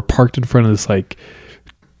 And we're parked in front of this, like,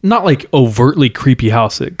 not like overtly creepy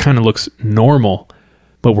house. It kind of looks normal,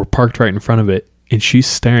 but we're parked right in front of it. And she's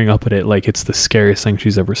staring up at it like it's the scariest thing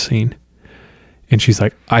she's ever seen. And she's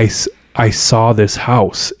like, I saw this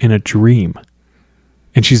house in a dream.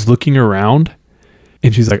 And she's looking around,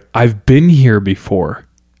 and she's like, "I've been here before.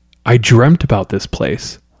 I dreamt about this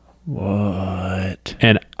place." What?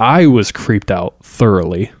 And I was creeped out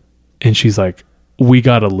thoroughly. And she's like, "We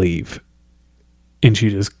gotta leave." And she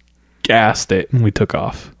just gassed it, and we took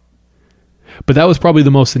off. But that was probably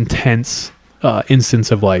the most intense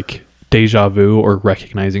instance of like deja vu or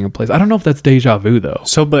recognizing a place. I don't know if that's deja vu though.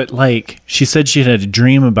 So, but like, she said she had a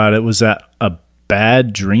dream about it. Was that a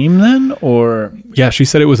bad dream then? Or, Yeah, she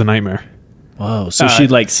said it was a nightmare. whoa, so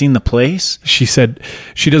she'd like seen the place? She said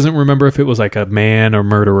she doesn't remember if it was like a man or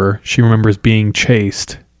murderer. She remembers being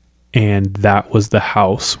chased, and that was the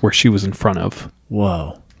house where she was in front of.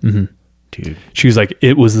 Whoa. Dude. She was like,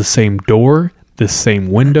 it was the same door, the same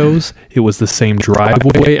windows. It was the same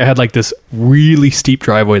driveway. I had like this really steep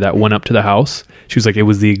driveway that went up to the house. She was like, it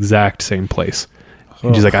was the exact same place.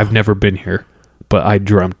 And she's like, I've never been here, but I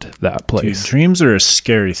dreamt that Dude, place. dreams are a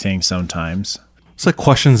scary thing sometimes. It's like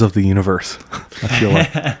questions of the universe. I feel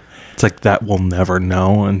like it's like that we'll never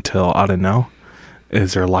know until, I don't know.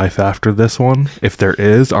 Is there life after this one? If there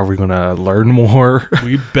is, are we going to learn more?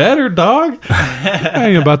 We better, dog. I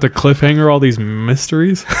ain't about to cliffhanger all these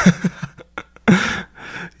mysteries.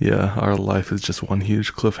 Yeah, our life is just one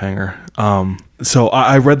huge cliffhanger. So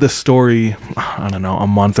I read this story, I don't know, a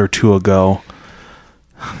month or two ago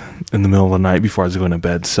in the middle of the night before I was going to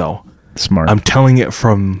bed. So Smart. I'm telling it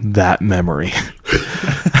from that memory.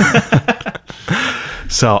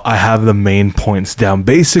 So I have the main points down.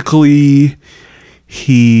 Basically,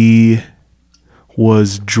 he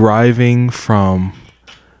was driving from,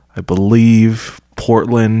 I believe,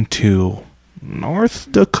 Portland to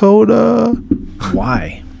North Dakota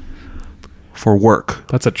Why? for work.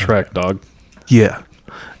 That's a trek, dog. Yeah.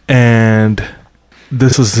 And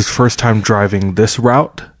this was his first time driving this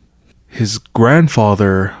route. His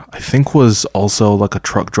grandfather, I think, was also like a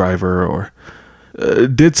truck driver or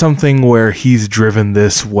did something where he's driven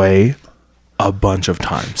this way a bunch of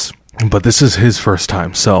times. But this is his first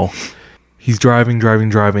time. So he's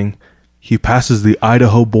driving. He passes the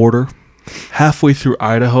Idaho border. Halfway through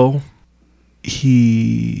Idaho,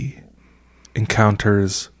 he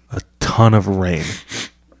encounters a ton of rain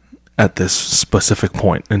at this specific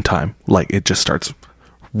point in time. Like, it just starts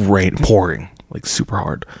pouring like super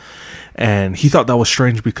hard. And he thought that was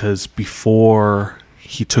strange because before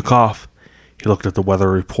he took off, he looked at the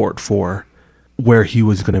weather report for where he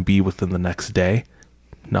was going to be within the next day.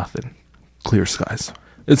 Nothing. Clear skies.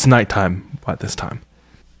 It's nighttime by this time.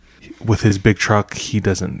 With his big truck, he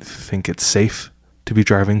doesn't think it's safe to be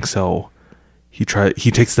driving, so he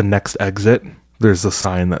takes the next exit. There's a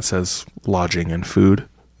sign that says lodging and food.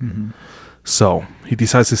 Mm-hmm. So he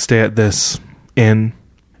decides to stay at this inn,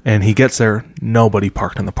 and he gets there. Nobody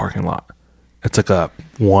parked in the parking lot. It's like a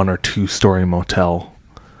 1 or 2 story motel.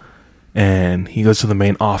 And he goes to the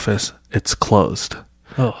main office. It's closed.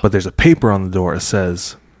 Oh. But there's a paper on the door. It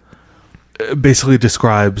says, it basically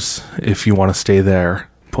describes if you want to stay there,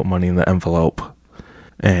 put money in the envelope.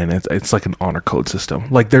 And it's like an honor code system.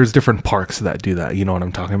 Like, there's different parks that do that. You know what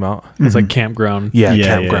I'm talking about? It's like campground. Yeah,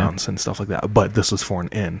 campgrounds and stuff like that. But this was for an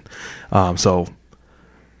inn. So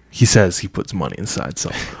he says he puts money inside.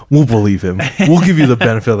 So we'll believe him. We'll give you the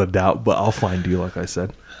benefit of the doubt, but I'll find you, like I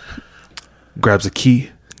said. Grabs a key,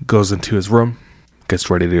 goes into his room, gets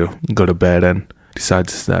ready to go to bed, and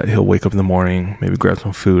decides that he'll wake up in the morning, maybe grab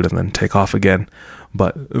some food, and then take off again.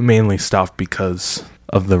 But mainly stopped because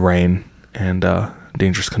of the rain and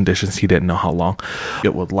dangerous conditions. He didn't know how long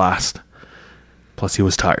it would last. Plus, he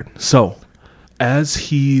was tired. So, as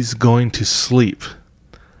he's going to sleep,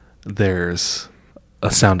 there's a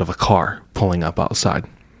sound of a car pulling up outside.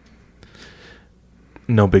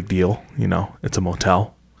 No big deal, it's a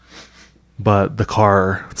motel. But the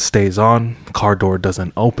car stays on. The car door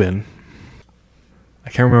doesn't open. I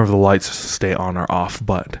can't remember if the lights stay on or off,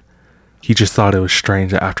 but he just thought it was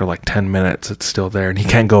strange that after like 10 minutes it's still there, and he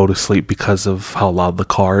can't go to sleep because of how loud the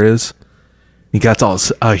car is. He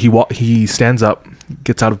he stands up,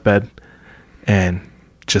 gets out of bed, and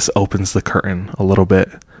just opens the curtain a little bit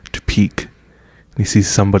to peek. He sees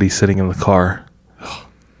somebody sitting in the car.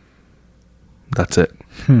 That's it.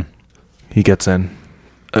 He gets in,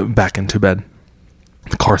 back into bed.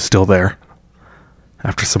 The car's still there.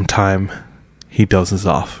 After some time, he dozes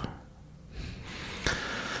off.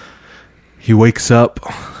 He wakes up.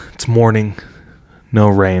 It's morning. No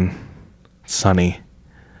rain. It's sunny.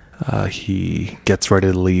 He gets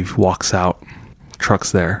ready to leave. Walks out.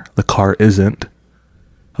 Truck's there. The car isn't.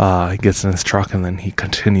 He gets in his truck, and then he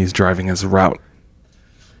continues driving his route.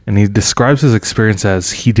 And he describes his experience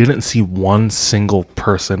as he didn't see one single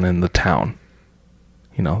person in the town.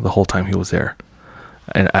 The whole time he was there.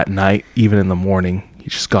 And at night, even in the morning, he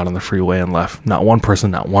just got on the freeway and left. Not one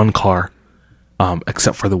person, not one car,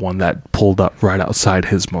 except for the one that pulled up right outside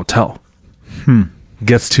his motel.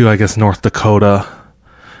 Gets to, I guess, North Dakota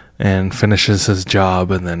and finishes his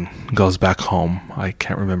job and then goes back home. I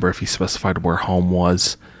can't remember if he specified where home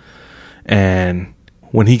was. And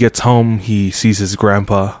when he gets home, he sees his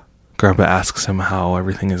grandpa. Grandpa asks him how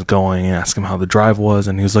everything is going and asks him how the drive was.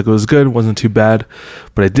 And he was like, it was good. It wasn't too bad.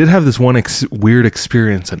 But I did have this one weird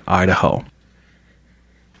experience in Idaho.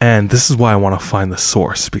 And this is why I want to find the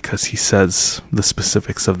source, because he says the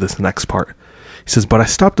specifics of this next part. He says, but I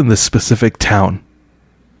stopped in this specific town.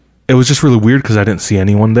 It was just really weird because I didn't see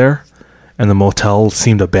anyone there. and the motel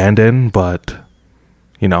seemed abandoned, but,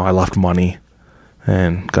 you know, I left money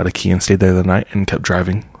and got a key and stayed there the night and kept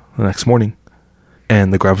driving the next morning.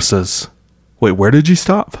 And the grandpa says, "Wait, where did you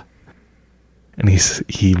stop?" And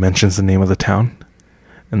he mentions the name of the town.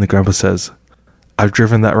 And the grandpa says, "I've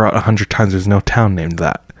driven that route 100 times. There's no town named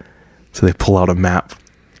that." So they pull out a map.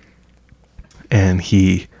 And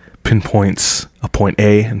he pinpoints a point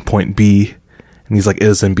A and point B. And he's like, "It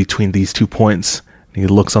is in between these 2 points." And he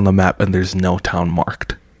looks on the map and there's no town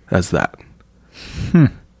marked as that.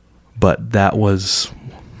 But that was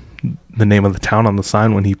the name of the town on the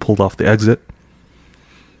sign when he pulled off the exit.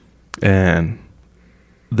 And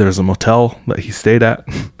there's a motel that he stayed at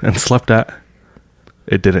and slept at.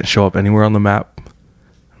 It didn't show up anywhere on the map.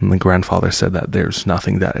 And the grandfather said that there's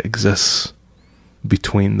nothing that exists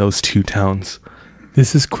between those 2 towns.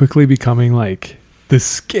 This is quickly becoming like the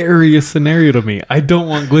scariest scenario to me. I don't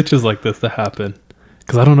want glitches like this to happen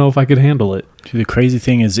because I don't know if I could handle it. Dude, the crazy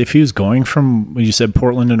thing is, if he was going from, you said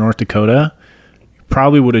Portland to North Dakota,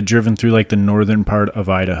 probably would have driven through like the northern part of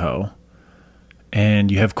Idaho.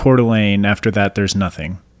 And you have Coeur d'Alene. After that, there's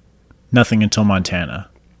nothing. Nothing until Montana.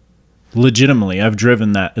 Legitimately, I've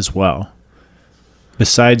driven that as well.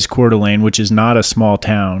 Besides Coeur d'Alene, which is not a small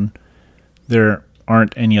town, there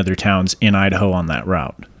aren't any other towns in Idaho on that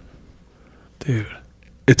route. Dude.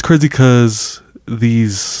 It's crazy because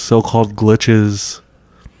these so-called glitches,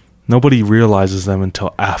 nobody realizes them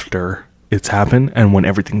until after it's happened and when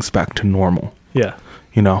everything's back to normal. Yeah.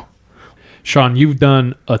 You know? Sean, you've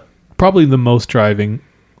done probably the most driving,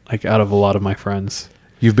 like, out of a lot of my friends.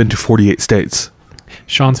 You've been to 48 states.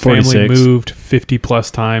 Sean's 46. family moved 50 plus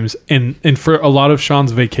times. And for a lot of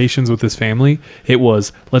Sean's vacations with his family, it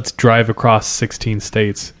was, let's drive across 16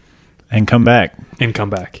 states. And come back. And come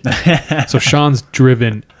back. So Sean's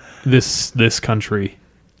driven this country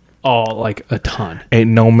all, like, a ton. Ain't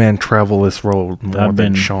no man travel this road more I've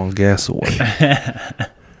than been- Sean Gasaway.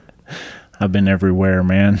 I've been everywhere,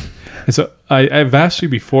 man. And so I've asked you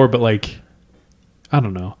before, but, like, I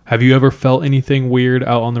don't know. Have you ever felt anything weird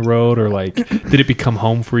out on the road, or like, did it become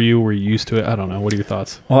home for you? Were you used to it? I don't know. What are your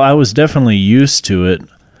thoughts? Well, I was definitely used to it.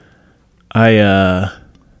 I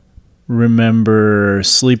remember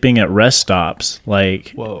sleeping at rest stops.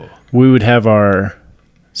 Like, Whoa. we would have our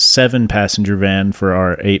 7-passenger van for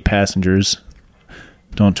our 8 passengers.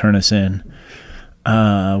 Don't turn us in.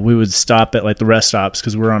 We would stop at like the rest stops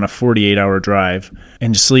because we're on a 48-hour drive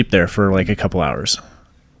and just sleep there for like a couple hours.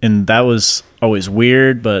 And that was always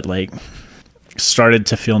weird, but like started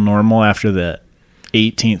to feel normal after the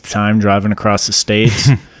 18th time driving across the states.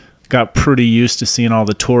 Got pretty used to seeing all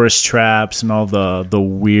the tourist traps and all the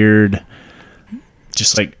weird,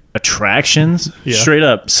 just like attractions. Yeah. Straight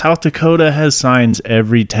up, South Dakota has signs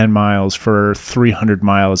every 10 miles for 300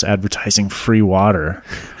 miles advertising free water.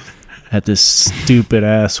 At this stupid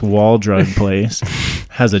ass wall drug place.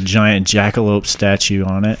 Has a giant jackalope statue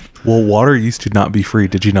on it. Well, water used to not be free.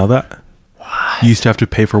 Did you know that? You used to have to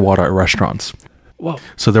pay for water at restaurants. Whoa.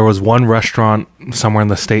 So there was one restaurant somewhere in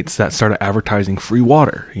the States that started advertising free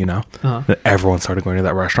water, you know? Uh-huh. That everyone started going to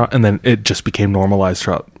that restaurant, and then it just became normalized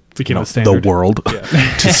throughout Became you know, the standard. the world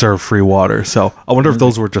to serve free water. So I wonder if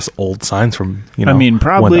those were just old signs from, you know, I mean, when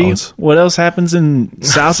probably. those- What else happens in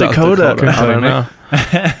South Dakota? I don't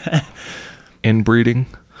know. Inbreeding.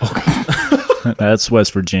 That's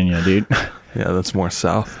West Virginia, dude. Yeah, that's more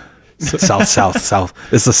south. South.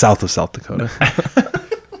 It's the south of South Dakota.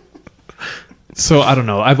 So I don't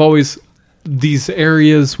know. I've always, these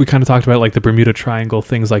areas we kind of talked about, like the Bermuda Triangle,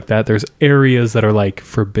 things like that. There's areas that are like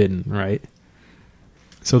forbidden, right?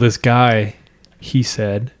 So this guy, he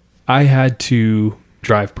said, I had to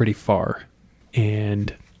drive pretty far,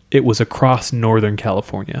 and it was across Northern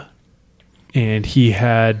California. And he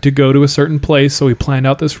had to go to a certain place, so he planned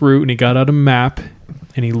out this route, and he got out a map,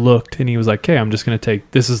 and he looked, and he was like, okay, I'm just going to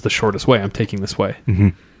take, this is the shortest way, I'm taking this way. Mm-hmm.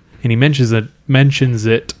 And he mentions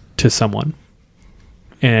it to someone.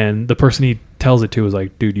 And the person he tells it to is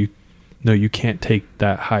like, dude, you can't take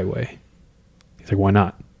that highway. He's like, why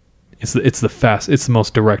not? It's the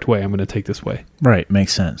most direct way. I'm going to take this way. Right,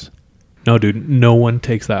 makes sense. No, dude, no one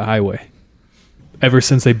takes that highway. Ever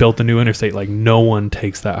since they built the new interstate, like, no one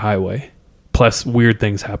takes that highway. Plus, weird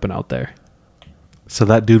things happen out there. So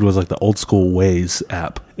that dude was like the old school Waze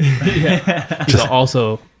app. So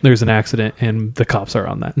also, there's an accident, and the cops are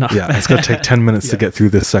on that. No. Yeah, it's going to take 10 minutes to get through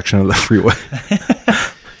this section of the freeway.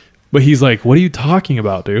 But he's like, what are you talking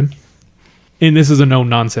about, dude? And this is a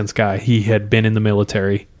no-nonsense guy. He had been in the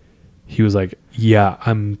military. He was like, yeah,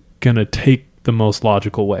 I'm going to take the most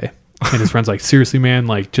logical way. And his friend's like, seriously, man,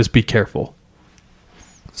 like, just be careful.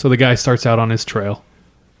 So the guy starts out on his trip.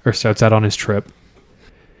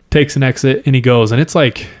 takes an exit, and he goes, and it's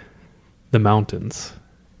like the mountains,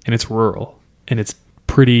 and it's rural, and it's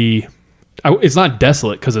pretty, it's not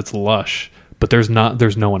desolate because it's lush, but there's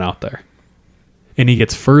no one out there. And he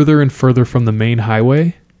gets further and further from the main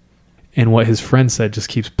highway, and what his friend said just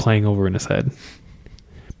keeps playing over in his head.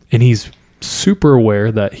 And he's super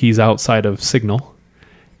aware that he's outside of signal,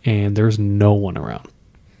 and there's no one around.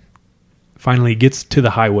 Finally, he gets to the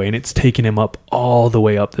highway, and it's taking him up all the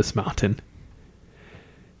way up this mountain.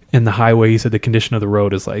 And the highway, he said the condition of the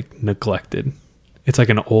road is like neglected. It's like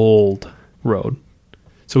an old road.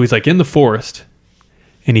 So he's like in the forest,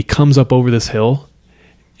 and he comes up over this hill,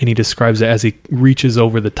 and he describes it as he reaches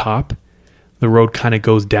over the top, the road kind of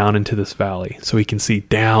goes down into this valley. So he can see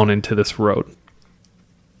down into this road.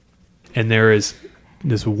 And there is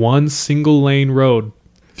this one single lane road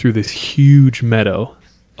through this huge meadow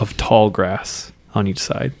of tall grass on each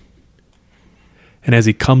side. And as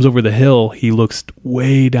he comes over the hill, he looks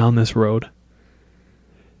way down this road,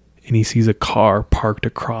 and he sees a car parked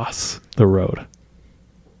across the road.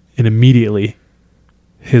 And immediately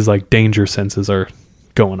his like danger senses are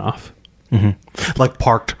going off. Mm-hmm. Like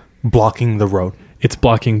parked, blocking the road. It's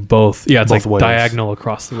blocking both. Yeah, it's both like ways. diagonal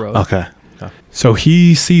across the road. Okay. So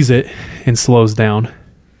he sees it and slows down,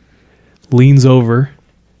 leans over,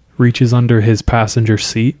 reaches under his passenger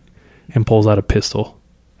seat, and pulls out a pistol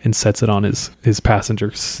and sets it on his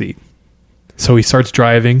passenger seat. So he starts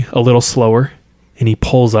driving a little slower, and he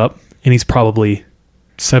pulls up, and he's probably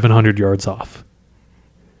 700 yards off.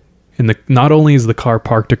 And not only is the car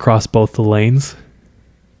parked across both the lanes,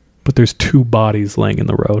 but there's two bodies laying in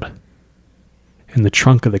the road. And the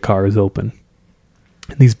trunk of the car is open.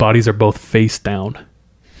 And these bodies are both face down.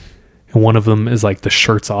 And one of them is like the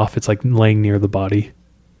shirt's off. It's like laying near the body.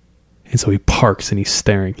 And so he parks and he's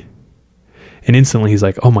staring. And instantly he's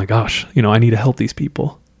like, oh my gosh, I need to help these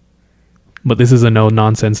people. But this is a no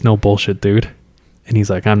nonsense, no bullshit dude. And he's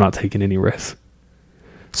like, I'm not taking any risks.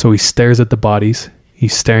 So he stares at the bodies.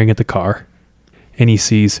 He's staring at the car. And he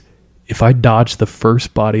sees, if I dodge the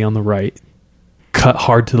first body on the right, cut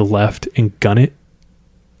hard to the left, and gun it,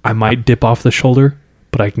 I might dip off the shoulder,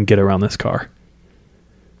 but I can get around this car.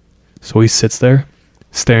 So he sits there,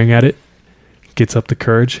 staring at it, gets up the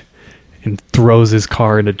courage, and throws his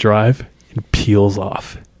car into drive and peels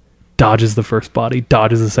off. Dodges the first body,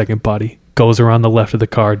 dodges the second body, goes around the left of the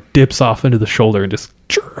car, dips off into the shoulder, and just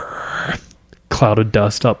cloud of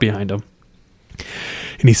dust up behind him.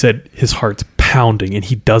 And he said his heart's pounding, and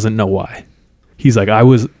he doesn't know why. He's like, I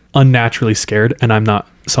was unnaturally scared, and I'm not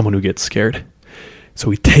someone who gets scared. So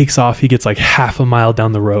he takes off. He gets like half a mile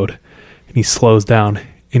down the road, and he slows down,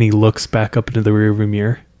 and he looks back up into the rearview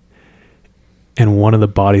mirror, and one of the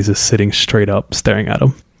bodies is sitting straight up staring at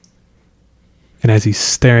him. And as he's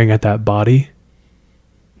staring at that body,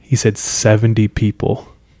 he said 70 people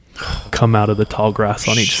come out of the tall grass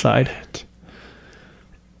on each side.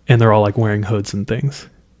 And they're all like wearing hoods and things.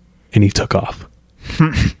 And he took off.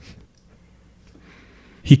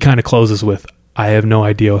 He kind of closes with, I have no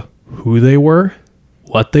idea who they were,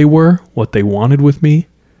 what they wanted with me,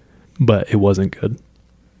 but it wasn't good.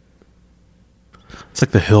 It's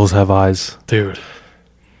like the hills have eyes. Dude,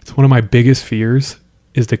 it's one of my biggest fears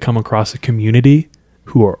is to come across a community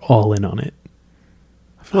who are all in on it.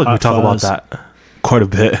 I feel like we talk about that quite a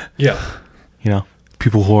bit. Yeah.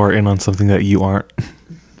 People who are in on something that you aren't.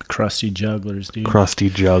 Crusty jugglers, dude. Crusty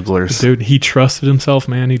jugglers. Dude, he trusted himself,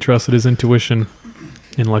 man. He trusted his intuition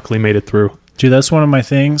and luckily made it through. Dude, that's one of my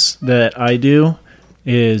things that I do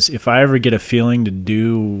is if I ever get a feeling to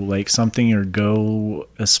do like something or go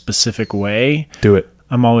a specific way, Do it.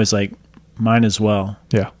 I'm always like, might as well.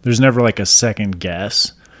 Yeah. There's never like a second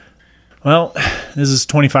guess. Well, this is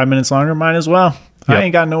 25 minutes longer. Might as well. Yep. I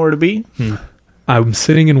ain't got nowhere to be. I'm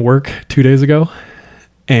sitting in work 2 days ago,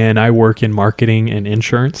 and I work in marketing and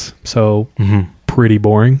insurance, so pretty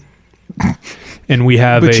boring. And we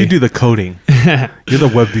have But you do the coding. You're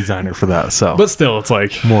the web designer for that, so. But still, it's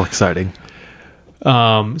like more exciting.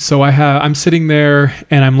 So I'm sitting there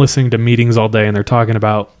and I'm listening to meetings all day, and they're talking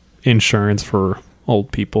about insurance for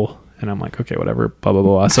old people, and I'm like, okay, whatever, blah blah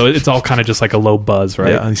blah. So it's all kind of just like a low buzz,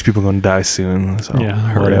 right? Yeah, these people are going to die soon. So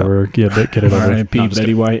Yeah, whatever. Get it over. R.I.P. No, I'm just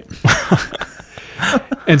Betty kidding. White.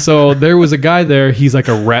 And so there was a guy there. He's like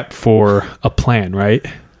a rep for a plan, right?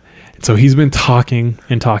 And so he's been talking.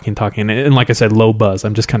 And like I said, low buzz.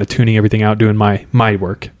 I'm just kind of tuning everything out, doing my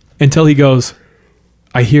work. Until he goes,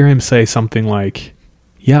 I hear him say something like,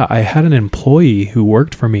 yeah, I had an employee who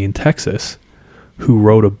worked for me in Texas who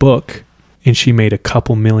wrote a book, and she made a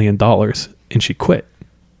couple $1 million, and she quit.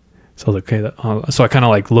 So I was like, okay. So I kind of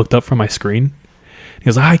like looked up from my screen. He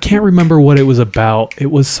goes, I can't remember what it was about.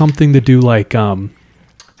 It was something to do like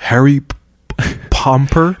Harry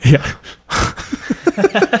Pomper. Yeah.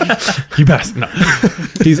 You bastard. No.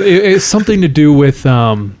 It's something to do with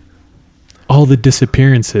all the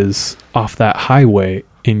disappearances off that highway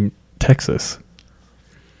in Texas.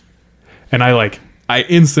 And I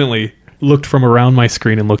instantly looked from around my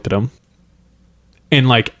screen and looked at him. And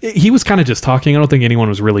like, he was kind of just talking. I don't think anyone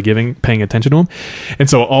was really paying attention to him. And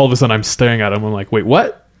so all of a sudden I'm staring at him. I'm like, wait,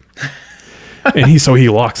 what? And he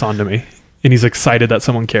locks onto me and he's excited that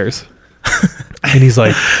someone cares. And he's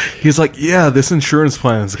like, yeah, this insurance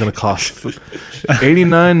plan is going to cost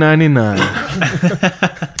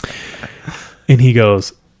 $89.99. And he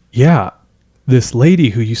goes, yeah, this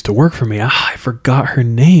lady who used to work for me, I forgot her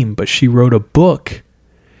name, but she wrote a book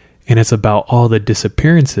and it's about all the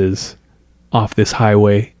disappearances off this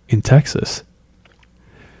highway in Texas.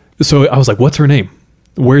 So I was like, what's her name?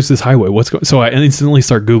 Where's this highway? So I instantly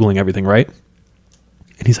start Googling everything, right?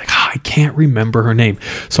 And he's like, I can't remember her name.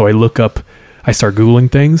 So I start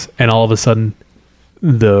Googling things, and all of a sudden a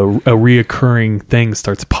reoccurring thing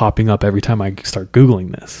starts popping up every time I start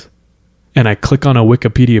Googling this. And I click on a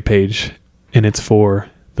Wikipedia page, and it's for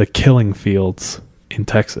the killing fields in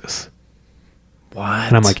Texas. What?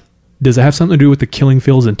 And I'm like, does it have something to do with the killing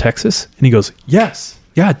fields in Texas? And he goes, yes.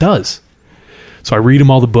 Yeah, it does. So I read him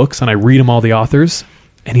all the books and I read him all the authors.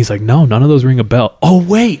 And he's like, no, none of those ring a bell. Oh,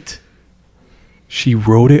 wait. She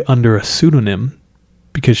wrote it under a pseudonym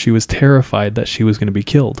because she was terrified that she was going to be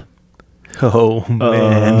killed. Oh,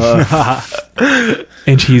 man.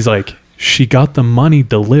 And she's like, she got the money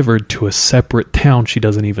delivered to a separate town she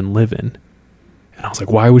doesn't even live in. And I was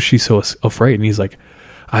like, why was she so afraid? And he's like,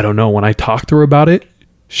 I don't know. When I talked to her about it,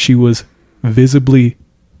 she was visibly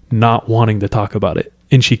not wanting to talk about it.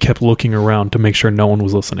 And she kept looking around to make sure no one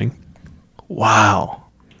was listening. Wow.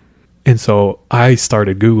 And so I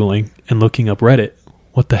started Googling and looking up Reddit.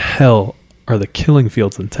 What the hell are the killing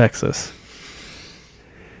fields in Texas?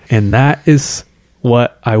 And that is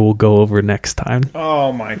what I will go over next time.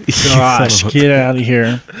 Oh my gosh. Get out of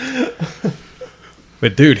here.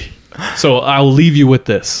 But dude, so I'll leave you with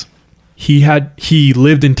this. He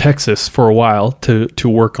lived in Texas for a while to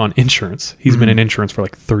work on insurance. He's been in insurance for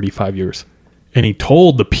like 35 years. And he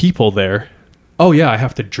told the people there, oh yeah, I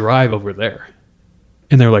have to drive over there.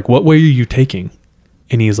 And they're like, what way are you taking?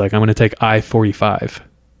 And he's like, I'm going to take I-45.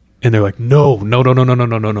 And they're like, no.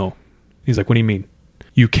 He's like, what do you mean?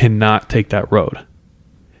 You cannot take that road.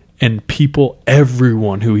 And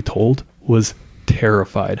everyone who he told was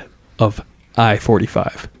terrified of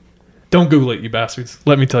I-45. Don't Google it, you bastards.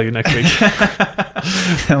 Let me tell you next week.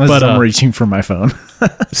 I'm reaching for my phone.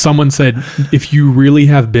 Someone said, if you really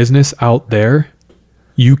have business out there,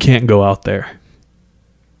 you can't go out there.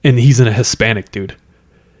 And he's a Hispanic dude.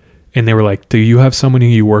 And they were like, do you have someone who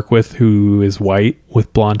you work with who is white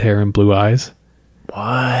with blonde hair and blue eyes?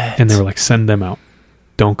 What? And they were like, send them out.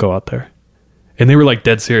 Don't go out there. And they were like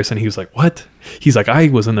dead serious. And he was like, what? He's like, I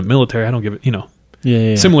was in the military. I don't give it,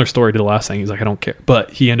 Yeah. Similar story to the last thing. He's like, I don't care. But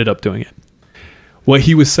he ended up doing it. What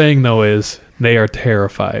he was saying, though, is they are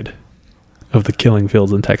terrified of the killing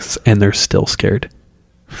fields in Texas, and they're still scared.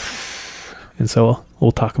 And so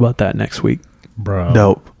we'll talk about that next week. Bro.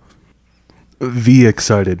 Dope. Be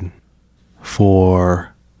excited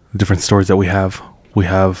for the different stories that we have. We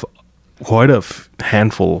have quite a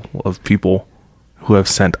handful of people who have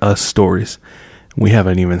sent us stories. We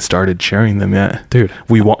haven't even started sharing them yet. Dude.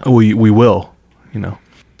 We will.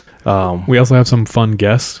 We also have some fun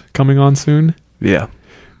guests coming on soon. Yeah.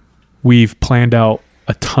 We've planned out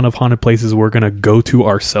a ton of haunted places we're going to go to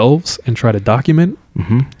ourselves and try to document.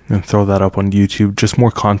 Mm-hmm. And throw that up on YouTube. Just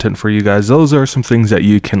more content for you guys. Those are some things that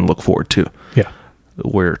you can look forward to. Yeah.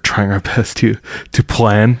 We're trying our best to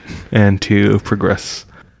plan and to progress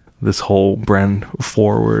this whole brand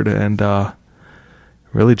forward and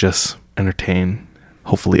really just entertain,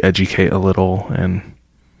 hopefully educate a little. And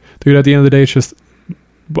dude, at the end of the day, it's just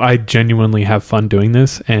I genuinely have fun doing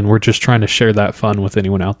this, and we're just trying to share that fun with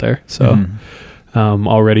anyone out there. So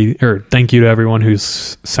thank you to everyone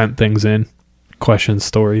who's sent things in, questions,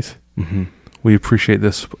 stories. Mm-hmm. We appreciate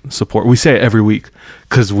this support. We say it every week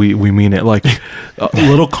because we mean it. Like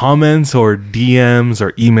little comments or DMs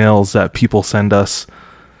or emails that people send us,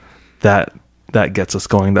 that gets us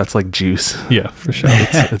going. That's like juice. Yeah, for sure.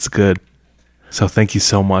 It's good. So thank you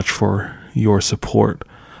so much for your support.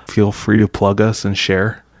 Feel free to plug us and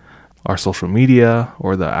share our social media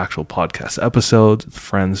or the actual podcast episodes,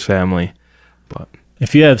 friends, family. But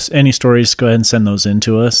if you have any stories, go ahead and send those in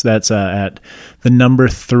to us. That's at the number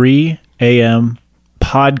 3 AM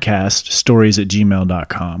podcast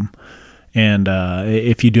stories@gmail.com. And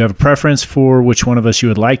if you do have a preference for which one of us you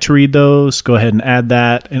would like to read those, go ahead and add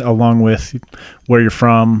that along with where you're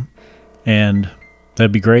from, and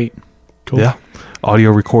that'd be great. Cool. Yeah.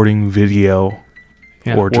 Audio recording, video.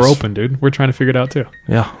 Yeah, or we're just- open, dude. We're trying to figure it out too.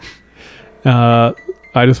 Yeah.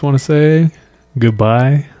 I just want to say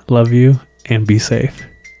goodbye, love you, and be safe.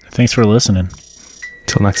 Thanks for listening.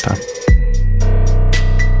 Till next time.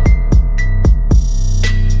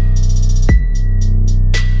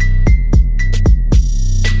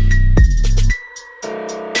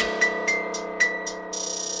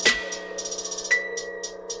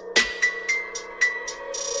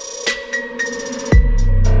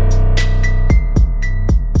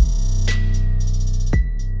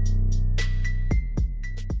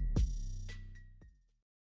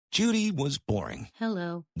 Judy was boring.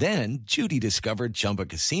 Hello. Then Judy discovered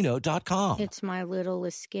ChumbaCasino.com. It's my little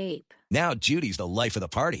escape. Now Judy's the life of the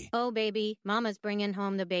party. Oh, baby, mama's bringing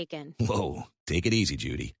home the bacon. Whoa, take it easy,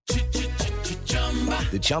 Judy.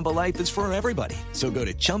 The Chumba life is for everybody. So go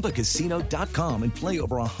to ChumbaCasino.com and play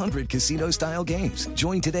over 100 casino-style games.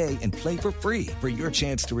 Join today and play for free for your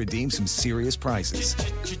chance to redeem some serious prizes.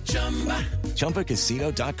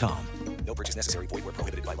 ChumbaCasino.com. No purchase necessary. Void where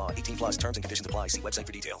prohibited by law. 18 plus terms and conditions apply. See website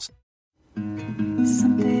for details.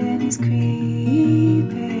 Something is creeping.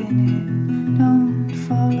 Don't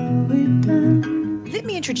follow it down. Let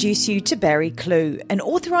me introduce you to Barry Clew, an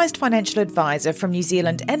authorised financial advisor from New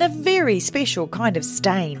Zealand and a very special kind of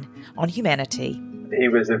stain on humanity. He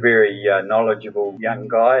was a very knowledgeable young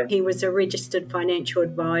guy. He was a registered financial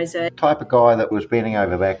advisor. Type of guy that was bending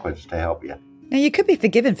over backwards to help you. Now, you could be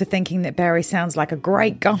forgiven for thinking that Barry sounds like a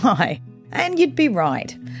great guy, and you'd be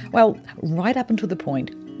right. Well, right up until the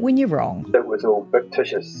point when you're wrong. It was all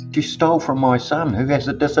fictitious. She stole from my son who has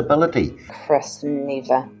a disability. Chris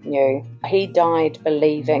never knew. He died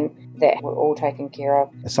believing that we're all taken care of.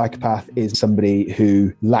 A psychopath is somebody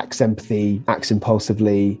who lacks empathy, acts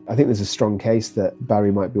impulsively. I think there's a strong case that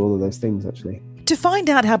Barry might be all of those things, actually. To find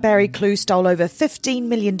out how Barry Clew stole over $15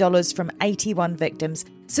 million from 81 victims,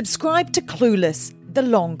 subscribe to Clueless, The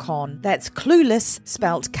Long Con. That's Clueless,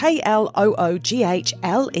 spelt Klooghless.